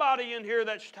somebody in here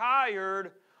that's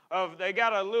tired of, they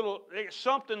got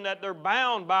something that they're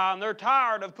bound by, and they're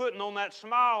tired of putting on that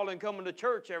smile and coming to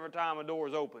church every time a door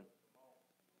is open.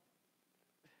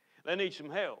 They need some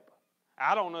help.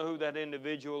 I don't know who that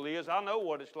individual is. I know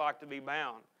what it's like to be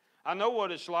bound. I know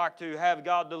what it's like to have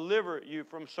God deliver you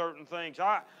from certain things.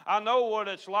 I know what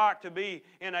it's like to be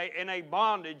in a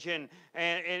bondage, and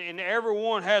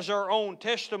everyone has their own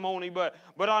testimony, but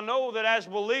I know that as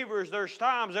believers there's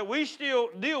times that we still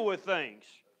deal with things.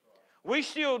 We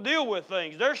still deal with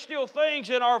things. There's still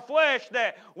things in our flesh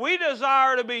that we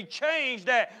desire to be changed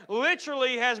that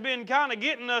literally has been kind of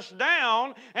getting us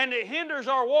down, and it hinders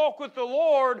our walk with the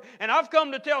Lord. And I've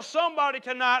come to tell somebody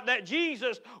tonight that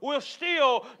Jesus will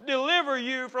still deliver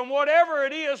you from whatever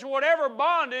it is, whatever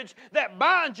bondage that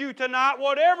binds you tonight,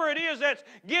 whatever it is that's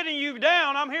getting you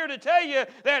down. I'm here to tell you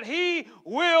that He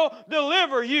will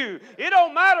deliver you. It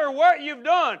don't matter what you've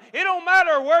done. It don't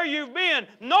matter where you've been.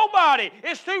 Nobody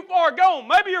is too far gone.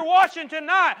 Maybe you're watching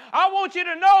tonight. I want you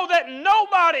to know that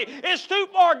nobody is too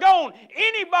far gone.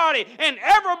 Anybody and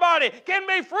everybody can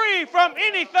be free from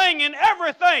anything and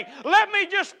everything. Let me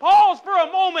just pause for a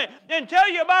moment and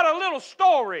tell you about a little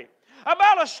story.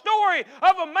 About a story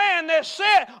of a man that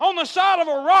sat on the side of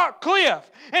a rock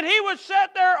cliff, and he would sit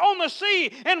there on the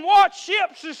sea and watch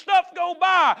ships and stuff go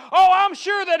by. Oh, I'm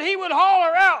sure that he would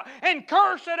holler out and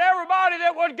curse at everybody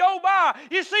that would go by.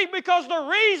 You see, because the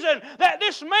reason that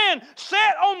this man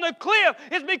sat on the cliff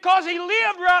is because he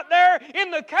lived right there in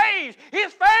the caves.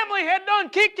 His family had done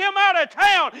kicked him out of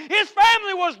town. His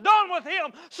family was done with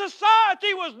him.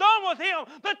 Society was done with him.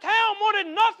 The town wanted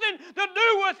nothing to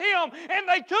do with him, and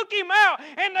they took him out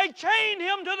and they chained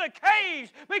him to the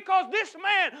caves because this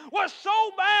man was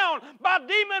so bound by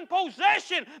demon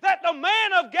possession that the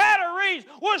man of Gadarenes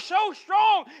was so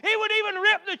strong he would even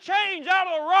rip the chains out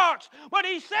of the rocks. But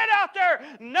he sat out there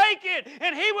naked,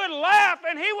 and he would laugh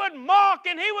and he would mock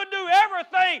and he would do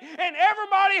everything, and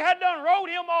everybody had done wrote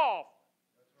him off.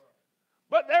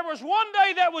 But there was one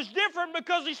day that was different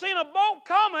because he seen a boat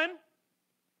coming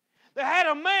that had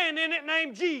a man in it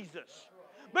named Jesus.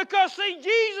 Because, see,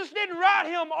 Jesus didn't write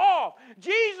him off.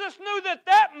 Jesus knew that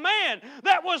that man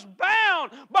that was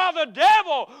bound by the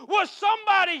devil was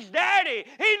somebody's daddy.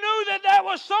 He knew that that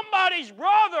was somebody's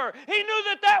brother. He knew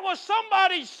that that was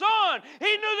somebody's son.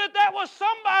 He knew that that was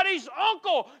somebody's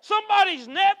uncle, somebody's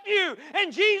nephew.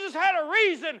 And Jesus had a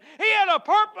reason. He had a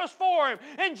purpose for him.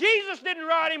 And Jesus didn't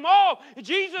write him off.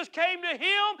 Jesus came to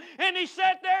him, and he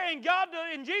sat there,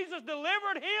 and Jesus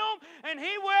delivered him, and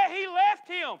he left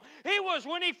him.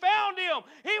 When he found him,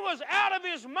 he was out of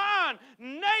his mind,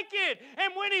 naked.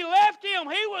 And when he left him,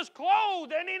 he was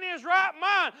clothed and in his right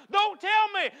mind. Don't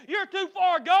tell me you're too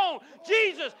far gone.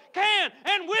 Jesus can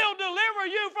and will deliver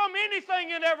you from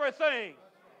anything and everything.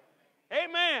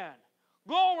 Amen.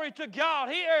 Glory to God.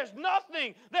 There's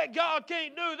nothing that God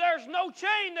can't do. There's no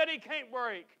chain that He can't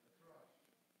break.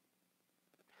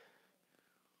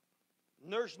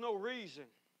 And there's no reason.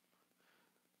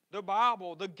 The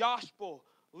Bible, the gospel,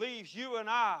 leaves you and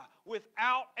I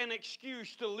without an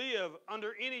excuse to live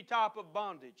under any type of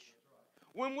bondage.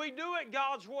 When we do it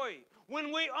God's way,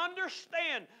 when we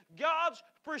understand God's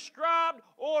prescribed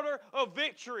order of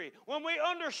victory, when we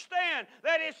understand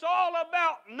that it's all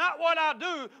about not what I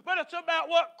do, but it's about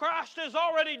what Christ has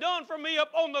already done for me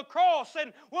up on the cross,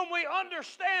 and when we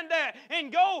understand that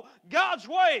and go God's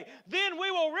way, then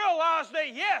we will realize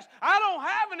that yes, I don't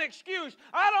have an excuse.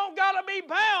 I don't got to be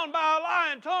bound by a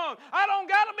lying tongue. I don't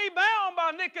got to be bound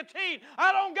by nicotine.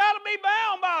 I don't got to be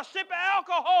bound by a sip of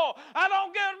alcohol. I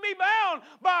don't got to be bound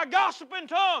by a gossiping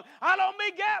tongue. I don't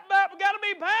got to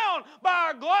be bound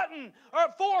by a glutton or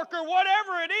fork or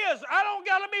whatever it is. I don't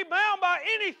got to be bound by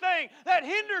anything that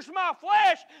hinders my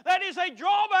flesh, that is a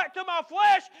drawback to my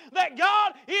flesh, that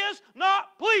God is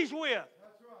not pleased with.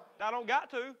 That's right. I don't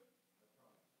got to.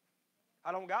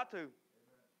 I don't got to.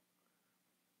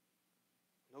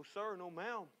 No sir, no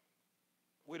ma'am.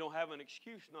 We don't have an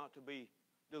excuse not to be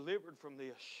delivered from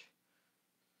this.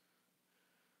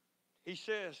 He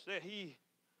says that He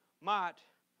might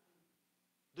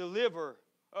deliver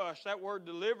us. That word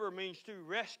deliver means to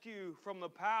rescue from the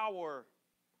power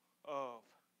of.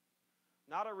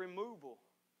 Not a removal.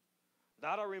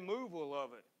 Not a removal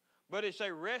of it. But it's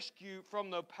a rescue from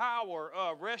the power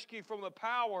of. Rescue from the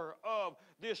power of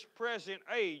this present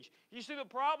age. You see, the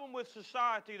problem with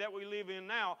society that we live in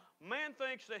now, man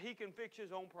thinks that he can fix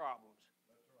his own problems.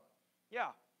 That's right.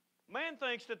 Yeah. Man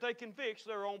thinks that they can fix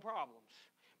their own problems.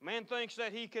 Man thinks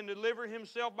that he can deliver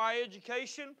himself by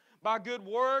education, by good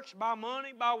works, by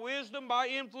money, by wisdom, by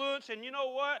influence. And you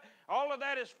know what? All of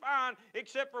that is fine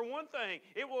except for one thing.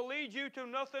 It will lead you to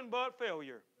nothing but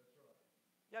failure.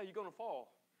 Yeah, you're going to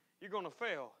fall. You're going to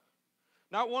fail.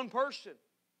 Not one person,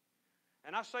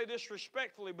 and I say this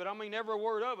respectfully, but I mean every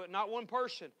word of it, not one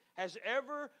person has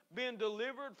ever been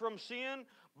delivered from sin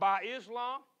by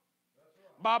Islam,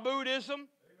 by Buddhism,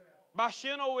 by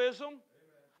Shintoism,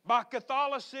 by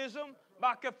Catholicism,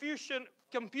 by Confucianism.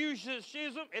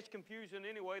 It's confusing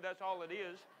anyway, that's all it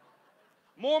is.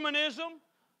 Mormonism.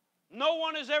 No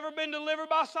one has ever been delivered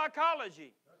by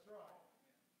psychology.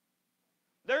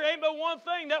 There ain't but one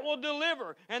thing that will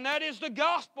deliver, and that is the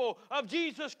gospel of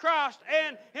Jesus Christ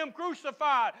and Him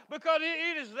crucified. Because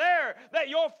it is there that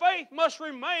your faith must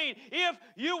remain if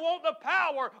you want the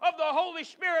power of the Holy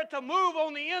Spirit to move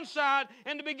on the inside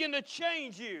and to begin to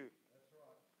change you.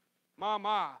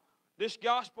 My. This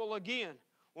gospel again,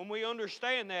 when we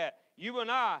understand that, you and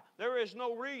I, there is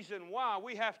no reason why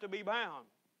we have to be bound.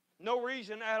 No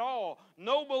reason at all.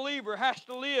 No believer has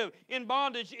to live in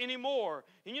anymore.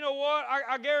 And you know what?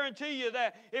 I guarantee you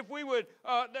that if we would,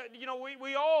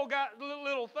 we all got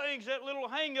little things, that little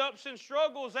hang-ups and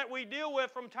struggles that we deal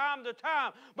with from time to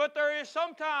time. But there is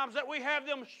sometimes that we have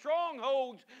them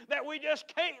strongholds that we just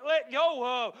can't let go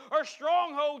of, or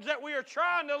strongholds that we are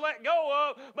trying to let go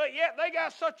of, but yet they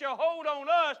got such a hold on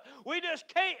us, we just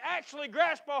can't actually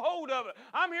grasp a hold of it.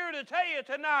 I'm here to tell you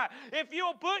tonight, if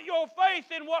you'll put your faith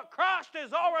in what Christ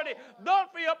has already done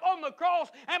for you up on the cross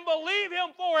and believe Him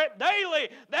for it daily,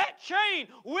 that chain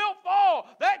will fall.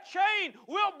 That chain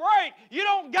will break. You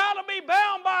don't got to be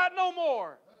bound by it no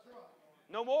more.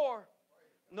 No more.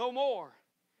 No more.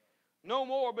 No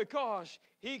more, because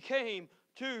He came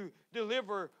to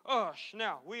deliver us.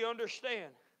 Now, we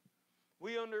understand.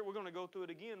 We're going to go through it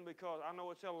again because I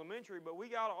know it's elementary, but we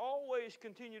got to always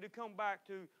continue to come back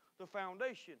to the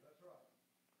foundation.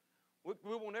 We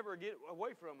will never get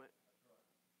away from it.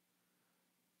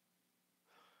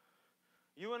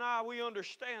 You and I, we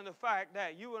understand the fact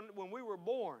that when we were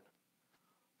born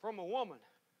from a woman,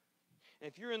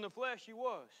 if you're in the flesh, you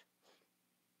was.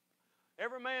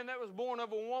 Every man that was born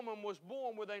of a woman was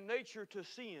born with a nature to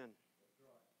sin.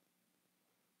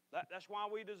 That's why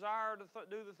we desire to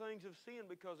do the things of sin,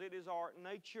 because it is our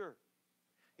nature.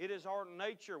 It is our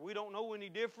nature. We don't know any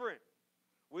different.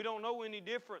 We don't know any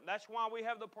different. That's why we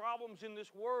have the problems in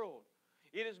this world.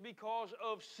 It is because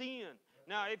of sin.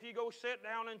 Now, if you go sit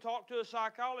down and talk to a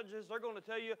psychologist, they're going to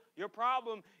tell you your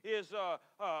problem is,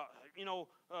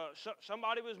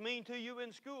 somebody was mean to you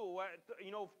in school,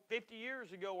 50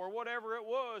 years ago or whatever it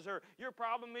was, or your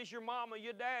problem is your mama,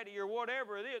 your daddy, or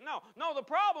whatever it is. No, the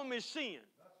problem is sin.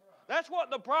 That's what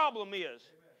the problem is.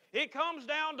 It comes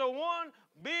down to one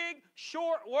big,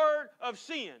 short word of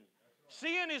sin.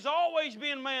 Sin has always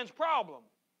been man's problem.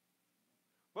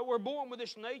 But we're born with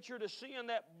this nature to sin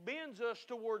that bends us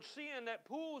towards sin, that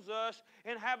pulls us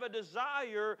and have a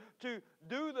desire to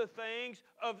do the things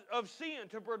of sin,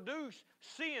 to produce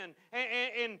sin.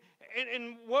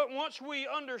 And once we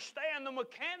understand the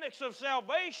mechanics of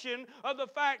salvation, of the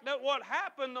fact that what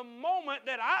happened the moment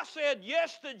that I said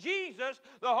yes to Jesus,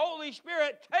 the Holy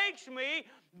Spirit takes me,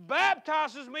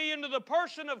 baptizes me into the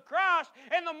person of Christ,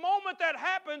 and the moment that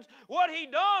happens, what He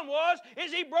done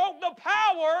is He broke the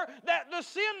power that the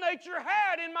sin nature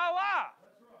had in my life.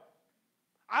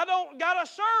 I don't got to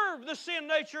serve the sin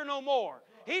nature no more.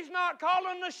 He's not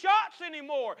calling the shots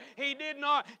anymore. He did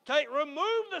not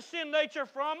remove the sin nature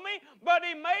from me, but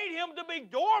He made him to be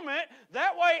dormant.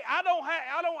 That way I don't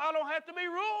have to be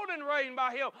ruled and reigned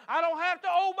by Him. I don't have to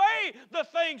obey the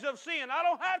things of sin. I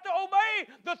don't have to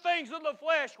obey the things of the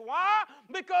flesh. Why?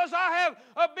 Because I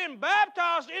have been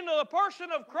baptized into the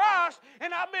person of Christ,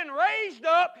 and I've been raised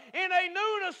up in a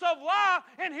newness of life.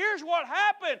 And here's what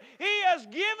happened. He has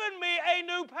given me a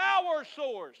new power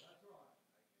source.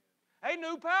 A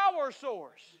new power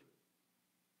source.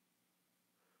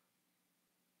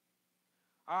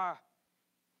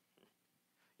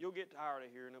 You'll get tired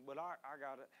of hearing it, but I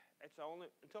got it. It's only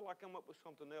until I come up with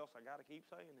something else, I got to keep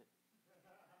saying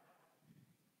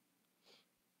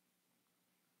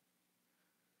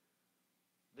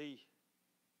it.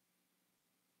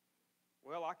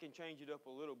 Well, I can change it up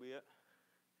a little bit.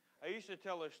 I used to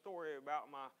tell a story about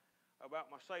my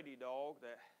Sadie dog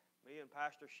that me and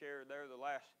Pastor shared there the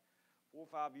last 4 or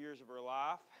 5 years of her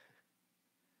life.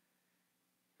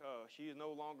 She is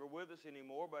no longer with us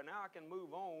anymore, but now I can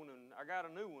move on, and I got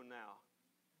a new one now.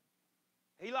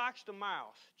 He likes to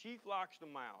mouse. Chief likes to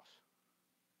mouse.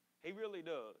 He really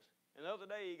does. And the other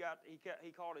day he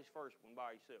caught his first one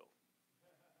by himself,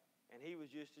 and he was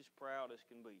just as proud as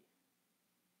can be.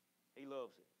 He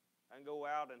loves it. I can go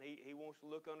out, and he wants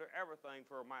to look under everything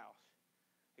for a mouse.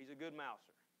 He's a good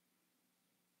mouser.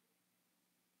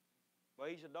 But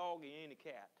he's a dog, he ain't a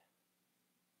cat.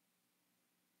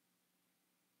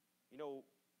 You know,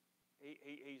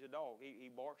 he's a dog.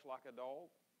 He barks like a dog,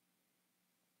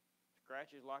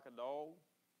 scratches like a dog.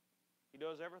 He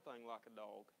does everything like a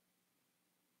dog.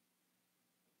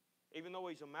 Even though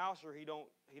he's a mouser, he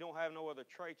don't have no other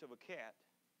traits of a cat,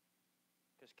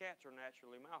 because cats are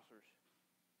naturally mousers.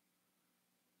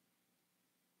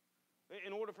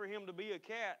 In order for him to be a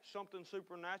cat, something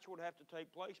supernatural would have to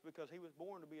take place, because he was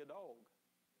born to be a dog.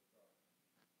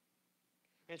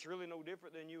 It's really no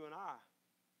different than you and I.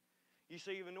 You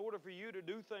see, in order for you to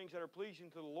do things that are pleasing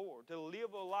to the Lord, to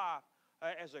live a life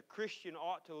as a Christian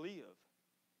ought to live,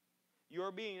 you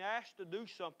are being asked to do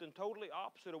something totally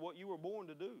opposite of what you were born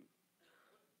to do.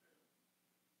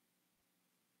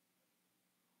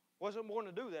 Wasn't born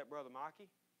to do that, Brother Mikey.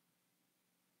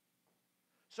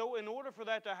 So in order for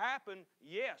that to happen,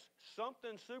 yes,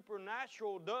 something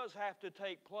supernatural does have to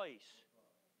take place.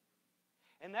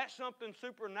 And that something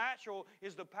supernatural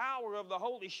is the power of the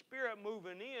Holy Spirit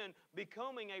moving in,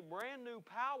 becoming a brand new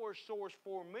power source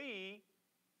for me,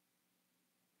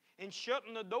 and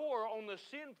shutting the door on the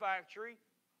sin factory,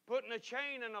 putting a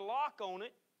chain and a lock on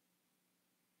it.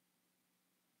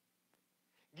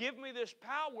 Give me this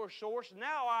power source.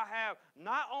 Now I have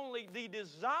not only the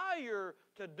desire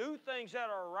to do things that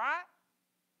are right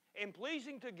and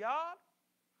pleasing to God,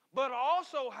 but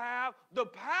also have the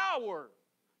power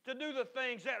to do the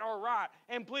things that are right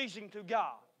and pleasing to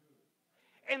God.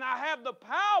 And I have the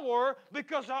power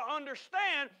because I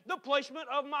understand the placement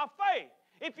of my faith.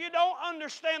 If you don't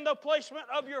understand the placement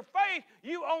of your faith,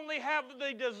 you only have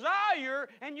the desire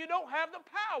and you don't have the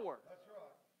power. That's right.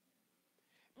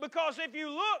 Because if you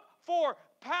look for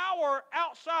power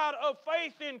outside of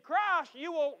faith in Christ,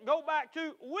 you will go back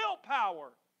to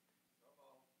willpower.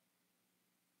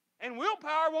 And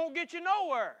willpower won't get you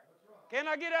nowhere. Can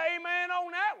I get an amen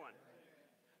on that one?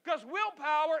 Because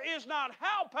willpower is not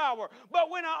how power.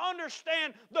 But when I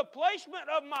understand the placement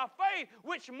of my faith,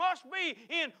 which must be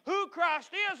in who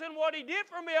Christ is and what He did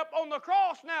for me up on the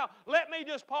cross. Now, let me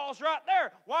just pause right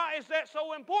there. Why is that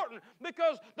so important?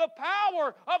 Because the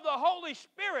power of the Holy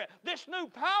Spirit, this new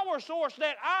power source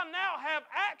that I now have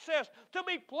access to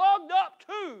be plugged up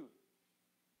to.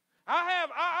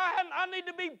 I need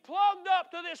to be plugged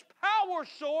up to this power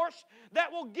source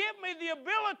that will give me the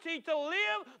ability to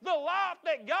live the life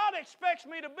that God expects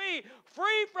me to be,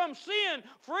 free from sin,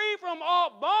 free from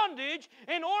all bondage.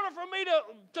 In order for me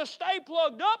to stay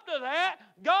plugged up to that,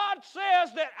 God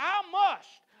says that I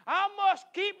must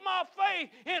keep my faith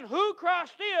in who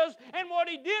Christ is and what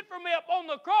He did for me up on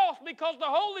the cross, because the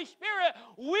Holy Spirit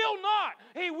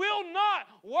He will not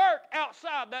work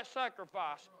outside that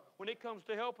sacrifice. When it comes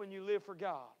to helping you live for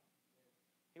God,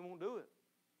 He won't do it.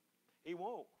 He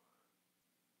won't.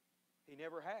 He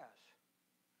never has.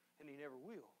 And He never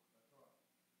will.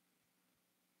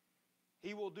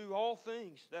 He will do all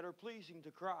things that are pleasing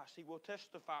to Christ. He will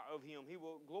testify of Him. He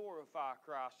will glorify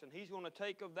Christ. And He's going to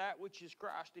take of that which is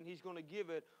Christ and He's going to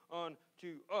give it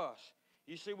unto us.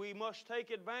 You see, we must take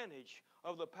advantage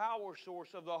of the power source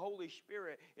of the Holy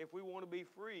Spirit if we want to be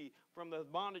free from the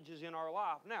bondages in our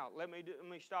life. Now, let me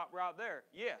stop right there.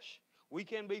 Yes, we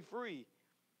can be free.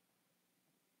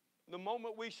 The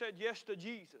moment we said yes to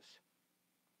Jesus,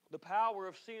 the power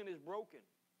of sin is broken.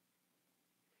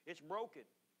 It's broken.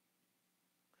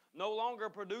 No longer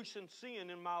producing sin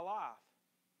in my life.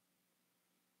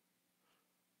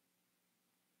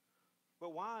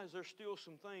 But why is there still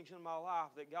some things in my life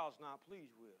that God's not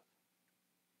pleased with?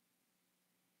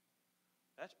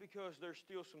 That's because there's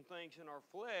still some things in our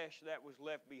flesh that was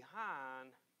left behind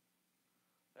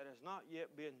that has not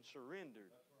yet been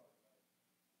surrendered.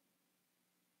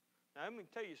 Now, let me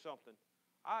tell you something.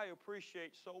 I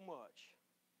appreciate so much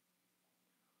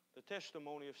the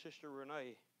testimony of Sister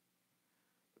Renee,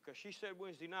 because she said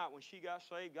Wednesday night when she got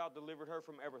saved, God delivered her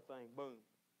from everything. Boom.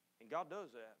 And God does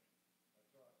that.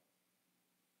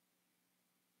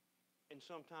 And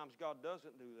sometimes God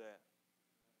doesn't do that.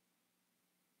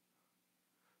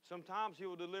 Sometimes He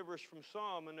will deliver us from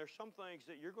some, and there's some things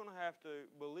that you're going to have to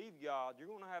believe God. You're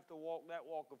going to have to walk that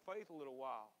walk of faith a little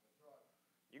while.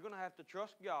 You're going to have to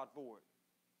trust God for it.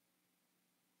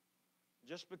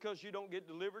 Just because you don't get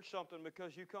delivered something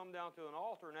because you come down to an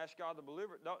altar and ask God to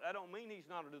deliver it, that don't mean He's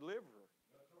not a deliverer.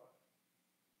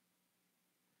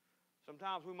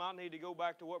 Sometimes we might need to go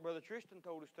back to what Brother Tristan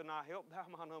told us tonight. Help thou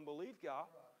mine unbelief, God,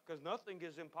 because nothing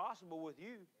is impossible with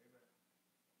you.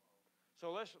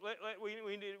 So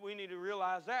we need to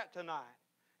realize that tonight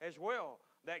as well,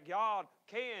 that God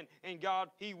can and God,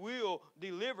 He will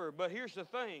deliver. But here's the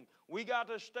thing. We got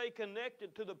to stay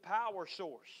connected to the power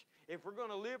source. If we're going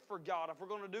to live for God, if we're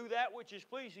going to do that which is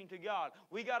pleasing to God,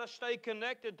 we got to stay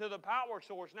connected to the power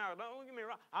source. Now, don't get me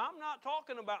wrong. I'm not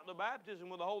talking about the baptism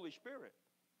with the Holy Spirit.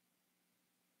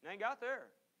 I ain't got there.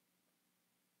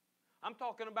 I'm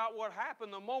talking about what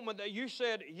happened the moment that you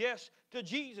said yes to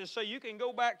Jesus. So you can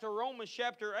go back to Romans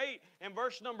chapter 8 and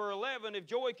verse number 11. If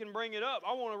Joy can bring it up,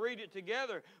 I want to read it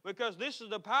together, because this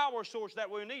is the power source that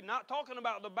we need. Not talking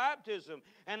about the baptism.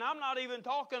 And I'm not even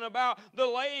talking about the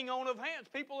laying on of hands.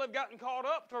 People have gotten caught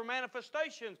up for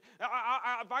manifestations.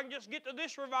 If I can just get to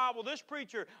this revival, this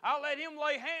preacher, I'll let him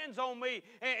lay hands on me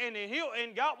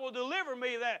and God will deliver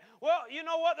me that. Well, you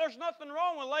know what? There's nothing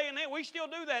wrong with laying hands. We still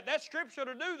do that. That's Scripture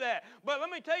to do that. But let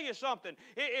me tell you something.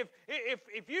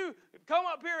 If you come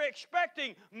up here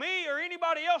expecting me or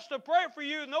anybody else to pray for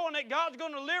you, knowing that God's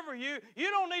going to deliver you, you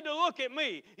don't need to look at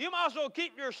me. You might as well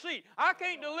keep your seat. I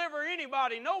can't deliver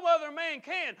anybody. No other man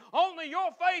can. Only your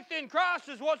faith in Christ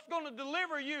is what's going to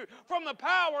deliver you from the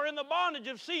power and the bondage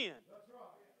of sin.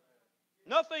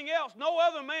 Nothing else. No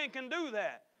other man can do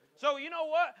that. So you know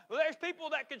what? There's people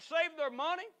that could save their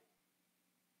money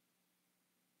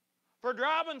for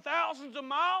driving thousands of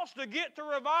miles to get to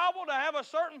revival, to have a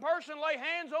certain person lay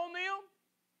hands on them.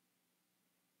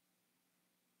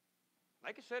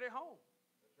 They can sit at home.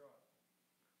 That's right.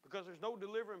 Because there's no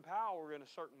delivering power in a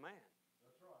certain man.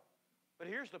 That's right. But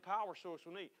here's the power source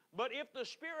we need. But if the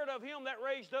Spirit of Him that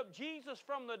raised up Jesus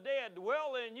from the dead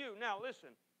dwell in you. Now listen,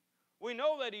 we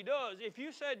know that He does. If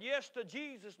you said yes to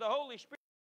Jesus, the Holy Spirit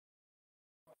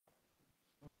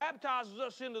baptizes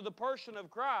us into the person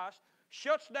of Christ,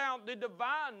 shuts down the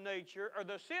divine nature or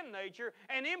the sin nature,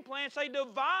 and implants a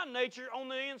divine nature on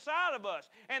the inside of us.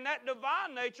 And that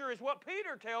divine nature is what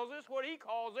Peter tells us, what he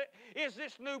calls it, is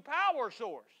this new power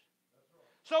source.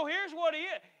 So here's what he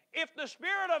is. If the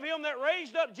Spirit of Him that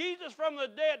raised up Jesus from the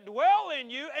dead dwell in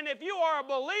you, and if you are a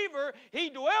believer, He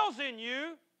dwells in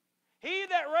you, He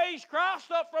that raised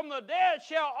Christ up from the dead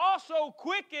shall also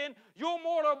quicken your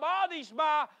mortal bodies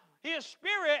by His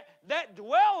Spirit that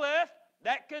dwelleth,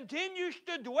 that continues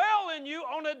to dwell in you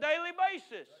on a daily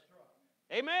basis.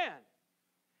 Amen.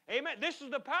 Amen. This is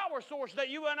the power source that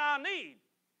you and I need.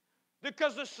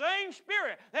 Because the same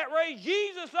Spirit that raised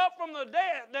Jesus up from the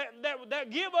dead,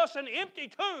 that give us an empty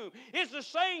tomb, is the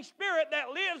same Spirit that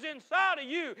lives inside of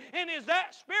you. And is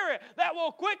that Spirit that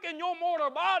will quicken your mortal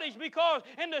bodies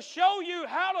and to show you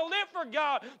how to live for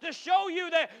God, to show you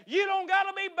that you don't got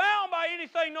to be bound by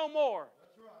anything no more.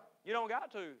 That's right. You don't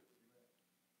got to.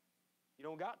 You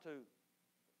don't got to.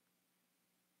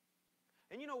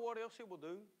 And you know what else He will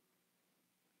do?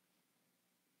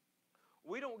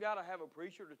 We don't got to have a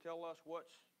preacher to tell us what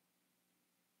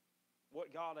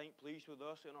God ain't pleased with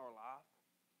us in our life.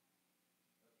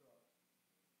 That's right.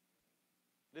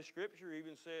 The Scripture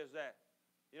even says that,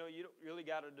 you don't really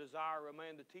got to desire a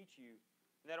man to teach you.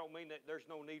 And that don't mean that there's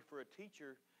no need for a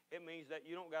teacher. It means that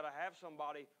you don't got to have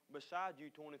somebody beside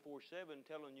you 24/7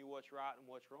 telling you what's right and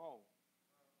what's wrong.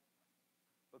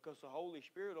 Because the Holy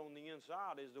Spirit on the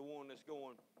inside is the one that's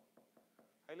going,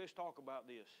 hey, let's talk about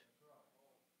this.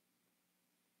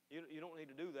 You don't need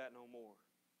to do that no more.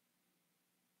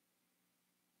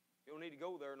 You don't need to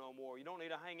go there no more. You don't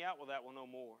need to hang out with that one no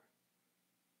more.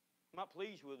 I'm not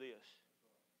pleased with this.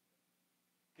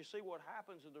 You see, what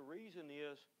happens, and the reason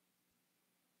is,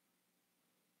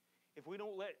 if we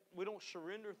don't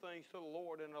surrender things to the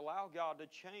Lord and allow God to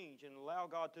change and allow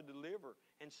God to deliver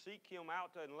and seek Him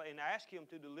out and ask Him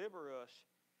to deliver us,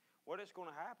 what is going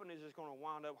to happen is it's going to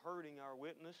wind up hurting our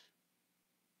witness.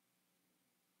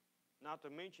 Not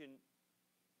to mention,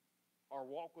 our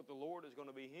walk with the Lord is going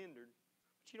to be hindered.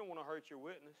 But you don't want to hurt your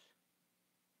witness.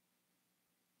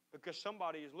 Because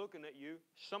somebody is looking at you.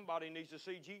 Somebody needs to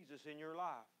see Jesus in your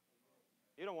life.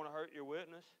 You don't want to hurt your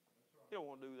witness. You don't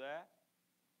want to do that.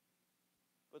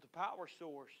 But the power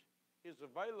source is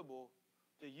available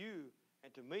to you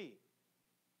and to me.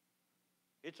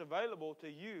 It's available to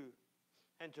you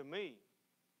and to me.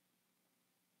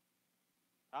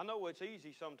 I know it's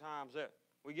easy sometimes that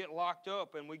we get locked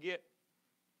up and we get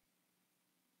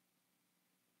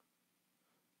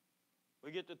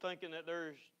to thinking that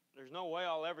there's no way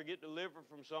I'll ever get delivered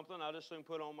from something. I just soon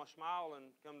put on my smile and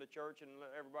come to church and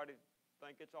let everybody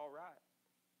think it's all right.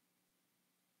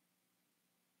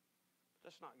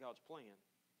 That's not God's plan.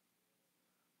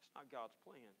 That's not God's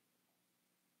plan.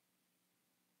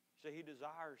 See, He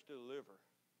desires to deliver.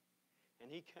 And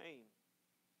He came,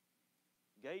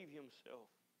 gave Himself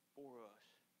for us,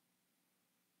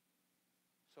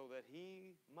 so that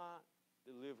He might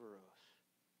deliver us.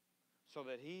 So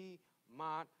that He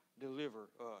might deliver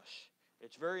us.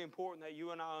 It's very important that you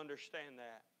and I understand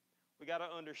that. We got to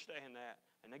understand that.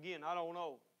 And again, I don't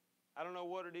know. I don't know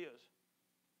what it is.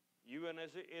 You and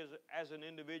as an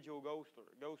individual goes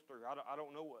through. I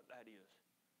don't know what that is.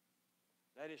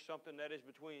 That is something that is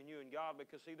between you and God.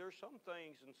 Because see, there's some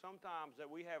things and sometimes that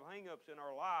we have hang-ups in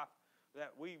our life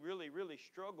that we really, really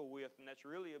struggle with, and that's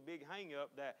really a big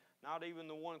hang-up that not even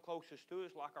the one closest to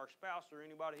us, like our spouse or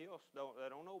anybody else, they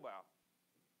don't know about.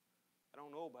 I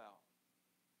don't know about.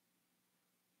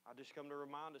 I just come to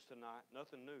remind us tonight,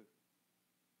 nothing new.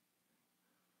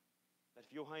 That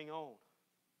if you'll hang on,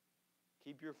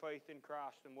 keep your faith in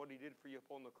Christ and what He did for you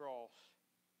upon the cross,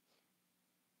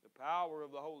 the power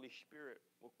of the Holy Spirit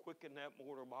will quicken that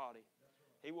mortal body.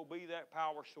 He will be that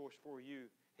power source for you.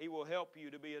 He will help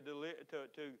you to be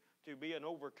an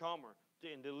overcomer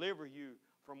and deliver you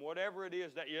from whatever it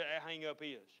is that your hang-up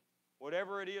is.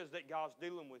 Whatever it is that God's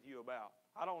dealing with you about.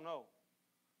 I don't know.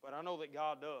 But I know that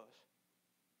God does.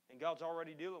 And God's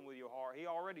already dealing with your heart. He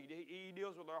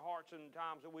deals with our hearts in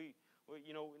times that we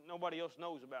nobody else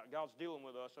knows about. God's dealing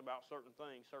with us about certain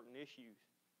things, certain issues.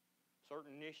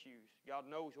 Certain issues. God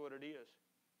knows what it is.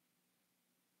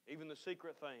 Even the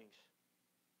secret things.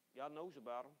 God knows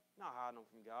about them. Not hiding them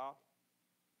from God.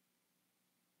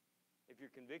 If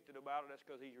you're convicted about it, that's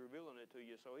because He's revealing it to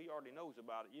you. So He already knows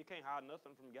about it. You can't hide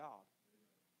nothing from God.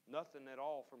 Nothing at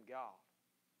all from God.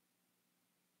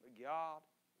 But God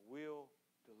will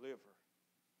deliver.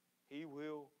 He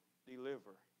will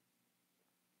deliver.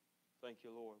 Thank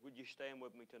you, Lord. Would you stand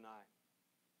with me tonight?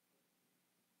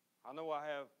 I know I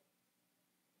have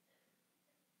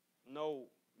no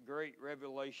great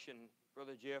revelation.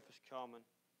 Brother Jeff is coming.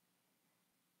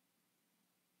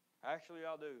 Actually,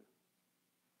 I do.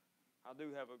 I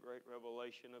do have a great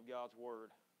revelation of God's Word.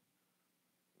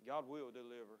 God will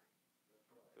deliver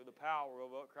through the power of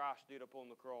what Christ did upon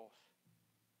the cross.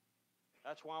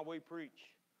 That's why we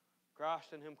preach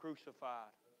Christ and Him crucified.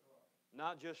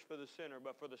 Not just for the sinner,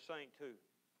 but for the saint too.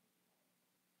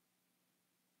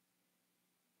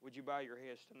 Would you bow your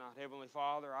heads tonight? Heavenly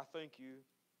Father, I thank you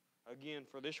again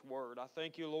for this word. I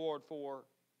thank you, Lord, for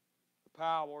the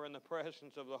power and the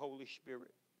presence of the Holy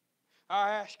Spirit.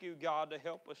 I ask you, God, to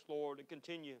help us, Lord, to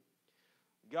continue,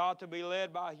 God, to be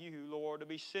led by you, Lord, to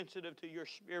be sensitive to your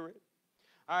Spirit.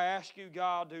 I ask you,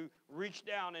 God, to reach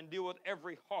down and deal with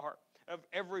every heart of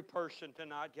every person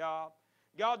tonight, God.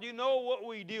 God, you know what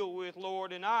we deal with,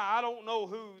 Lord, and I don't know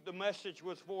who the message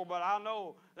was for, but I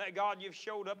know that, God, you've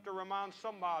showed up to remind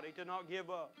somebody to not give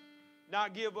up.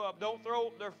 Not give up. Don't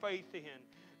throw their faith in.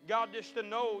 God, just to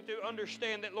know, to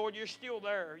understand that, Lord, you're still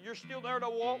there. You're still there to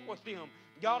walk with them.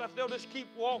 God, if they'll just keep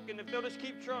walking, if they'll just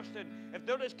keep trusting, if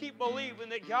they'll just keep believing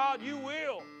that, God, you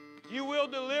will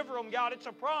deliver them, God. It's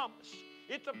a promise.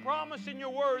 It's a promise in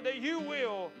your word that you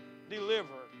will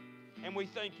deliver. And we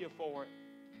thank you for it.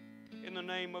 In the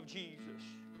name of Jesus.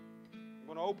 I'm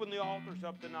going to open the altars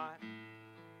up tonight.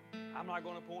 I'm not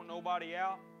going to point nobody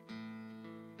out.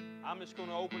 I'm just going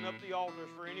to open up the altars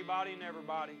for anybody and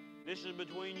everybody. This is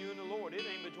between you and the Lord. It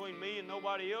ain't between me and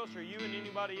nobody else or you and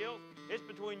anybody else. It's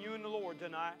between you and the Lord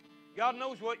tonight. God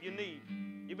knows what you need.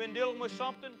 You've been dealing with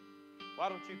something? Why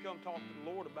don't you come talk to the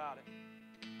Lord about it?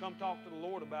 Come talk to the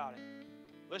Lord about it.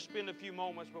 Let's spend a few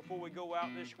moments before we go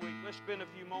out this week. Let's spend a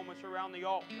few moments around the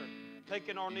altar,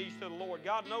 taking our knees to the Lord.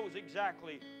 God knows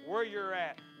exactly where you're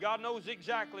at. God knows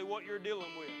exactly what you're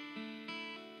dealing with.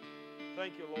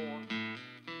 Thank you, Lord.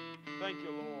 Thank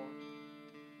you, Lord.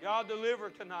 God, deliver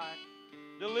tonight.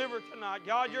 Deliver tonight.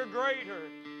 God, you're greater.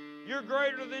 You're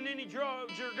greater than any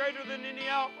drugs. You're greater than any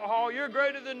alcohol. You're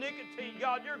greater than nicotine.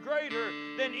 God, you're greater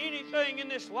than anything in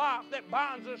this life that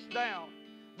binds us down.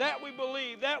 That we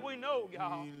believe, that we know,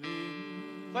 God.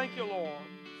 Thank you, Lord.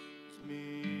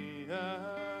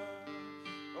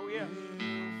 Oh, yes.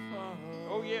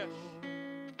 Oh, yes.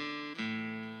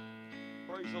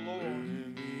 Praise the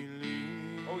Lord.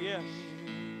 Oh, yes.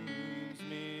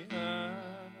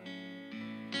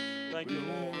 Thank you,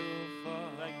 Lord.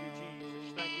 Thank you,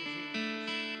 Jesus. Thank you, Jesus.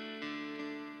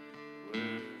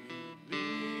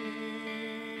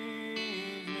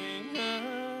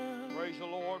 Praise the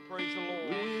Lord. Praise the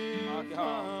Lord. My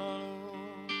God.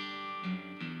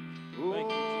 Thank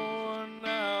you, Jesus.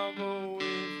 Now go with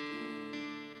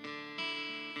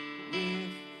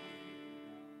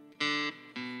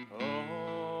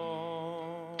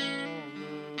all the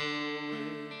way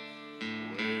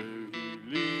where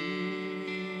He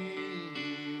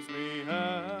leads me. I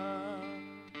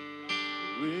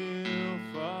will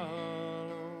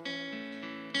follow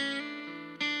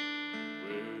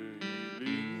where He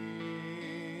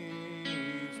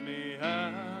leads me. I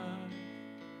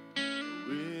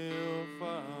will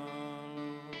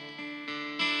follow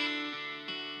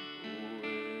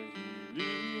where He leads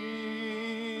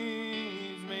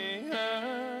me. I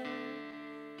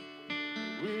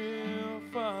will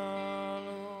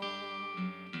follow.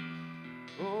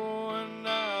 Oh, and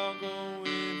I'll go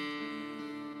with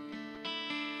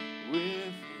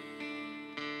Him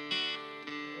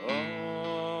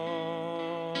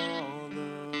all the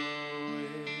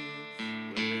way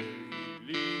where He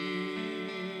leads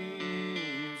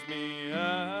me. I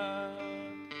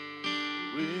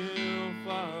will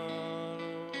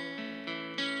follow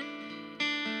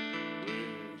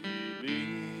where He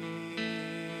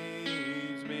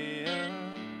leads me. I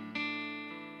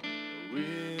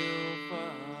will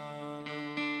follow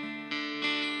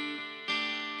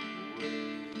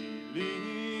where He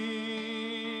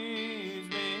leads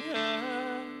me. I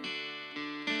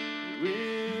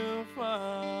will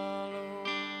follow.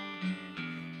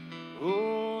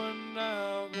 Oh, and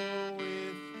I'll go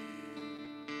with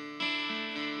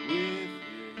Him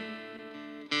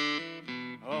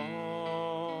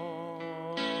all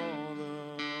the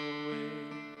way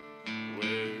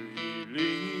where He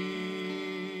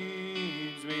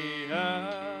leads me.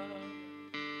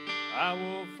 I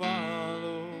will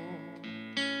follow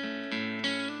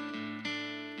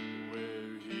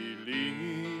where He leads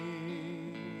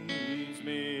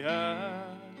me.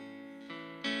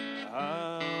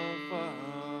 I'll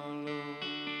follow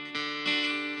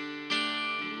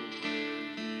where He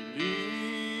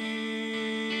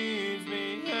leads me.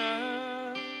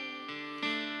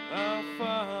 I'll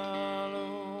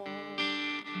follow.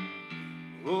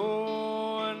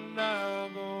 Oh, and I'll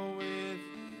go with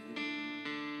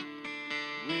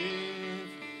Him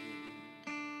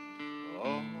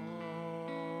all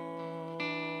the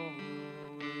way.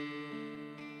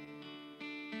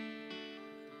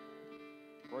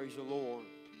 Praise the Lord.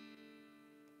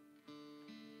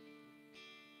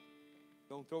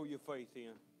 Don't throw your faith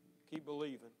in. Keep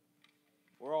believing.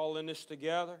 We're all in this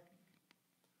together.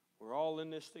 We're all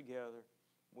in this together.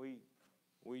 We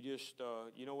We just,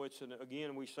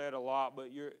 again, we say it a lot, but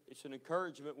it's an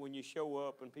encouragement when you show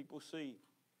up and people see.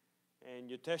 And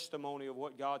your testimony of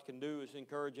what God can do is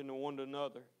encouraging to one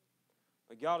another.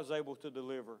 But God is able to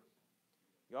deliver.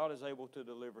 God is able to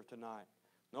deliver tonight.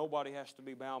 Nobody has to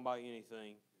be bound by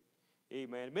anything.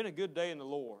 Amen. It's been a good day in the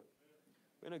Lord.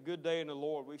 Been a good day in the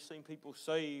Lord. We've seen people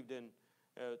saved and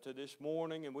to this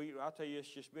morning, and I tell you, it's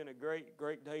just been a great,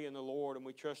 great day in the Lord, and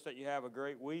we trust that you have a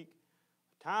great week.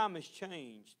 Time has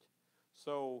changed,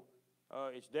 so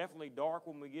it's definitely dark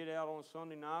when we get out on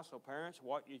Sunday night. So parents,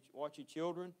 watch your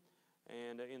children,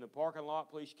 and in the parking lot,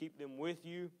 please keep them with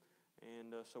you,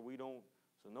 and so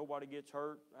nobody gets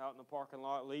hurt out in the parking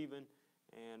lot leaving.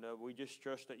 And we just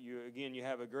trust that you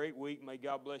have a great week. May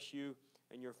God bless you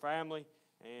and your family,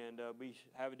 and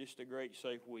have just a great,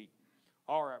 safe week.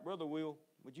 All right, Brother Will,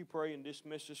 would you pray and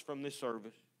dismiss us from this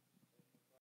service?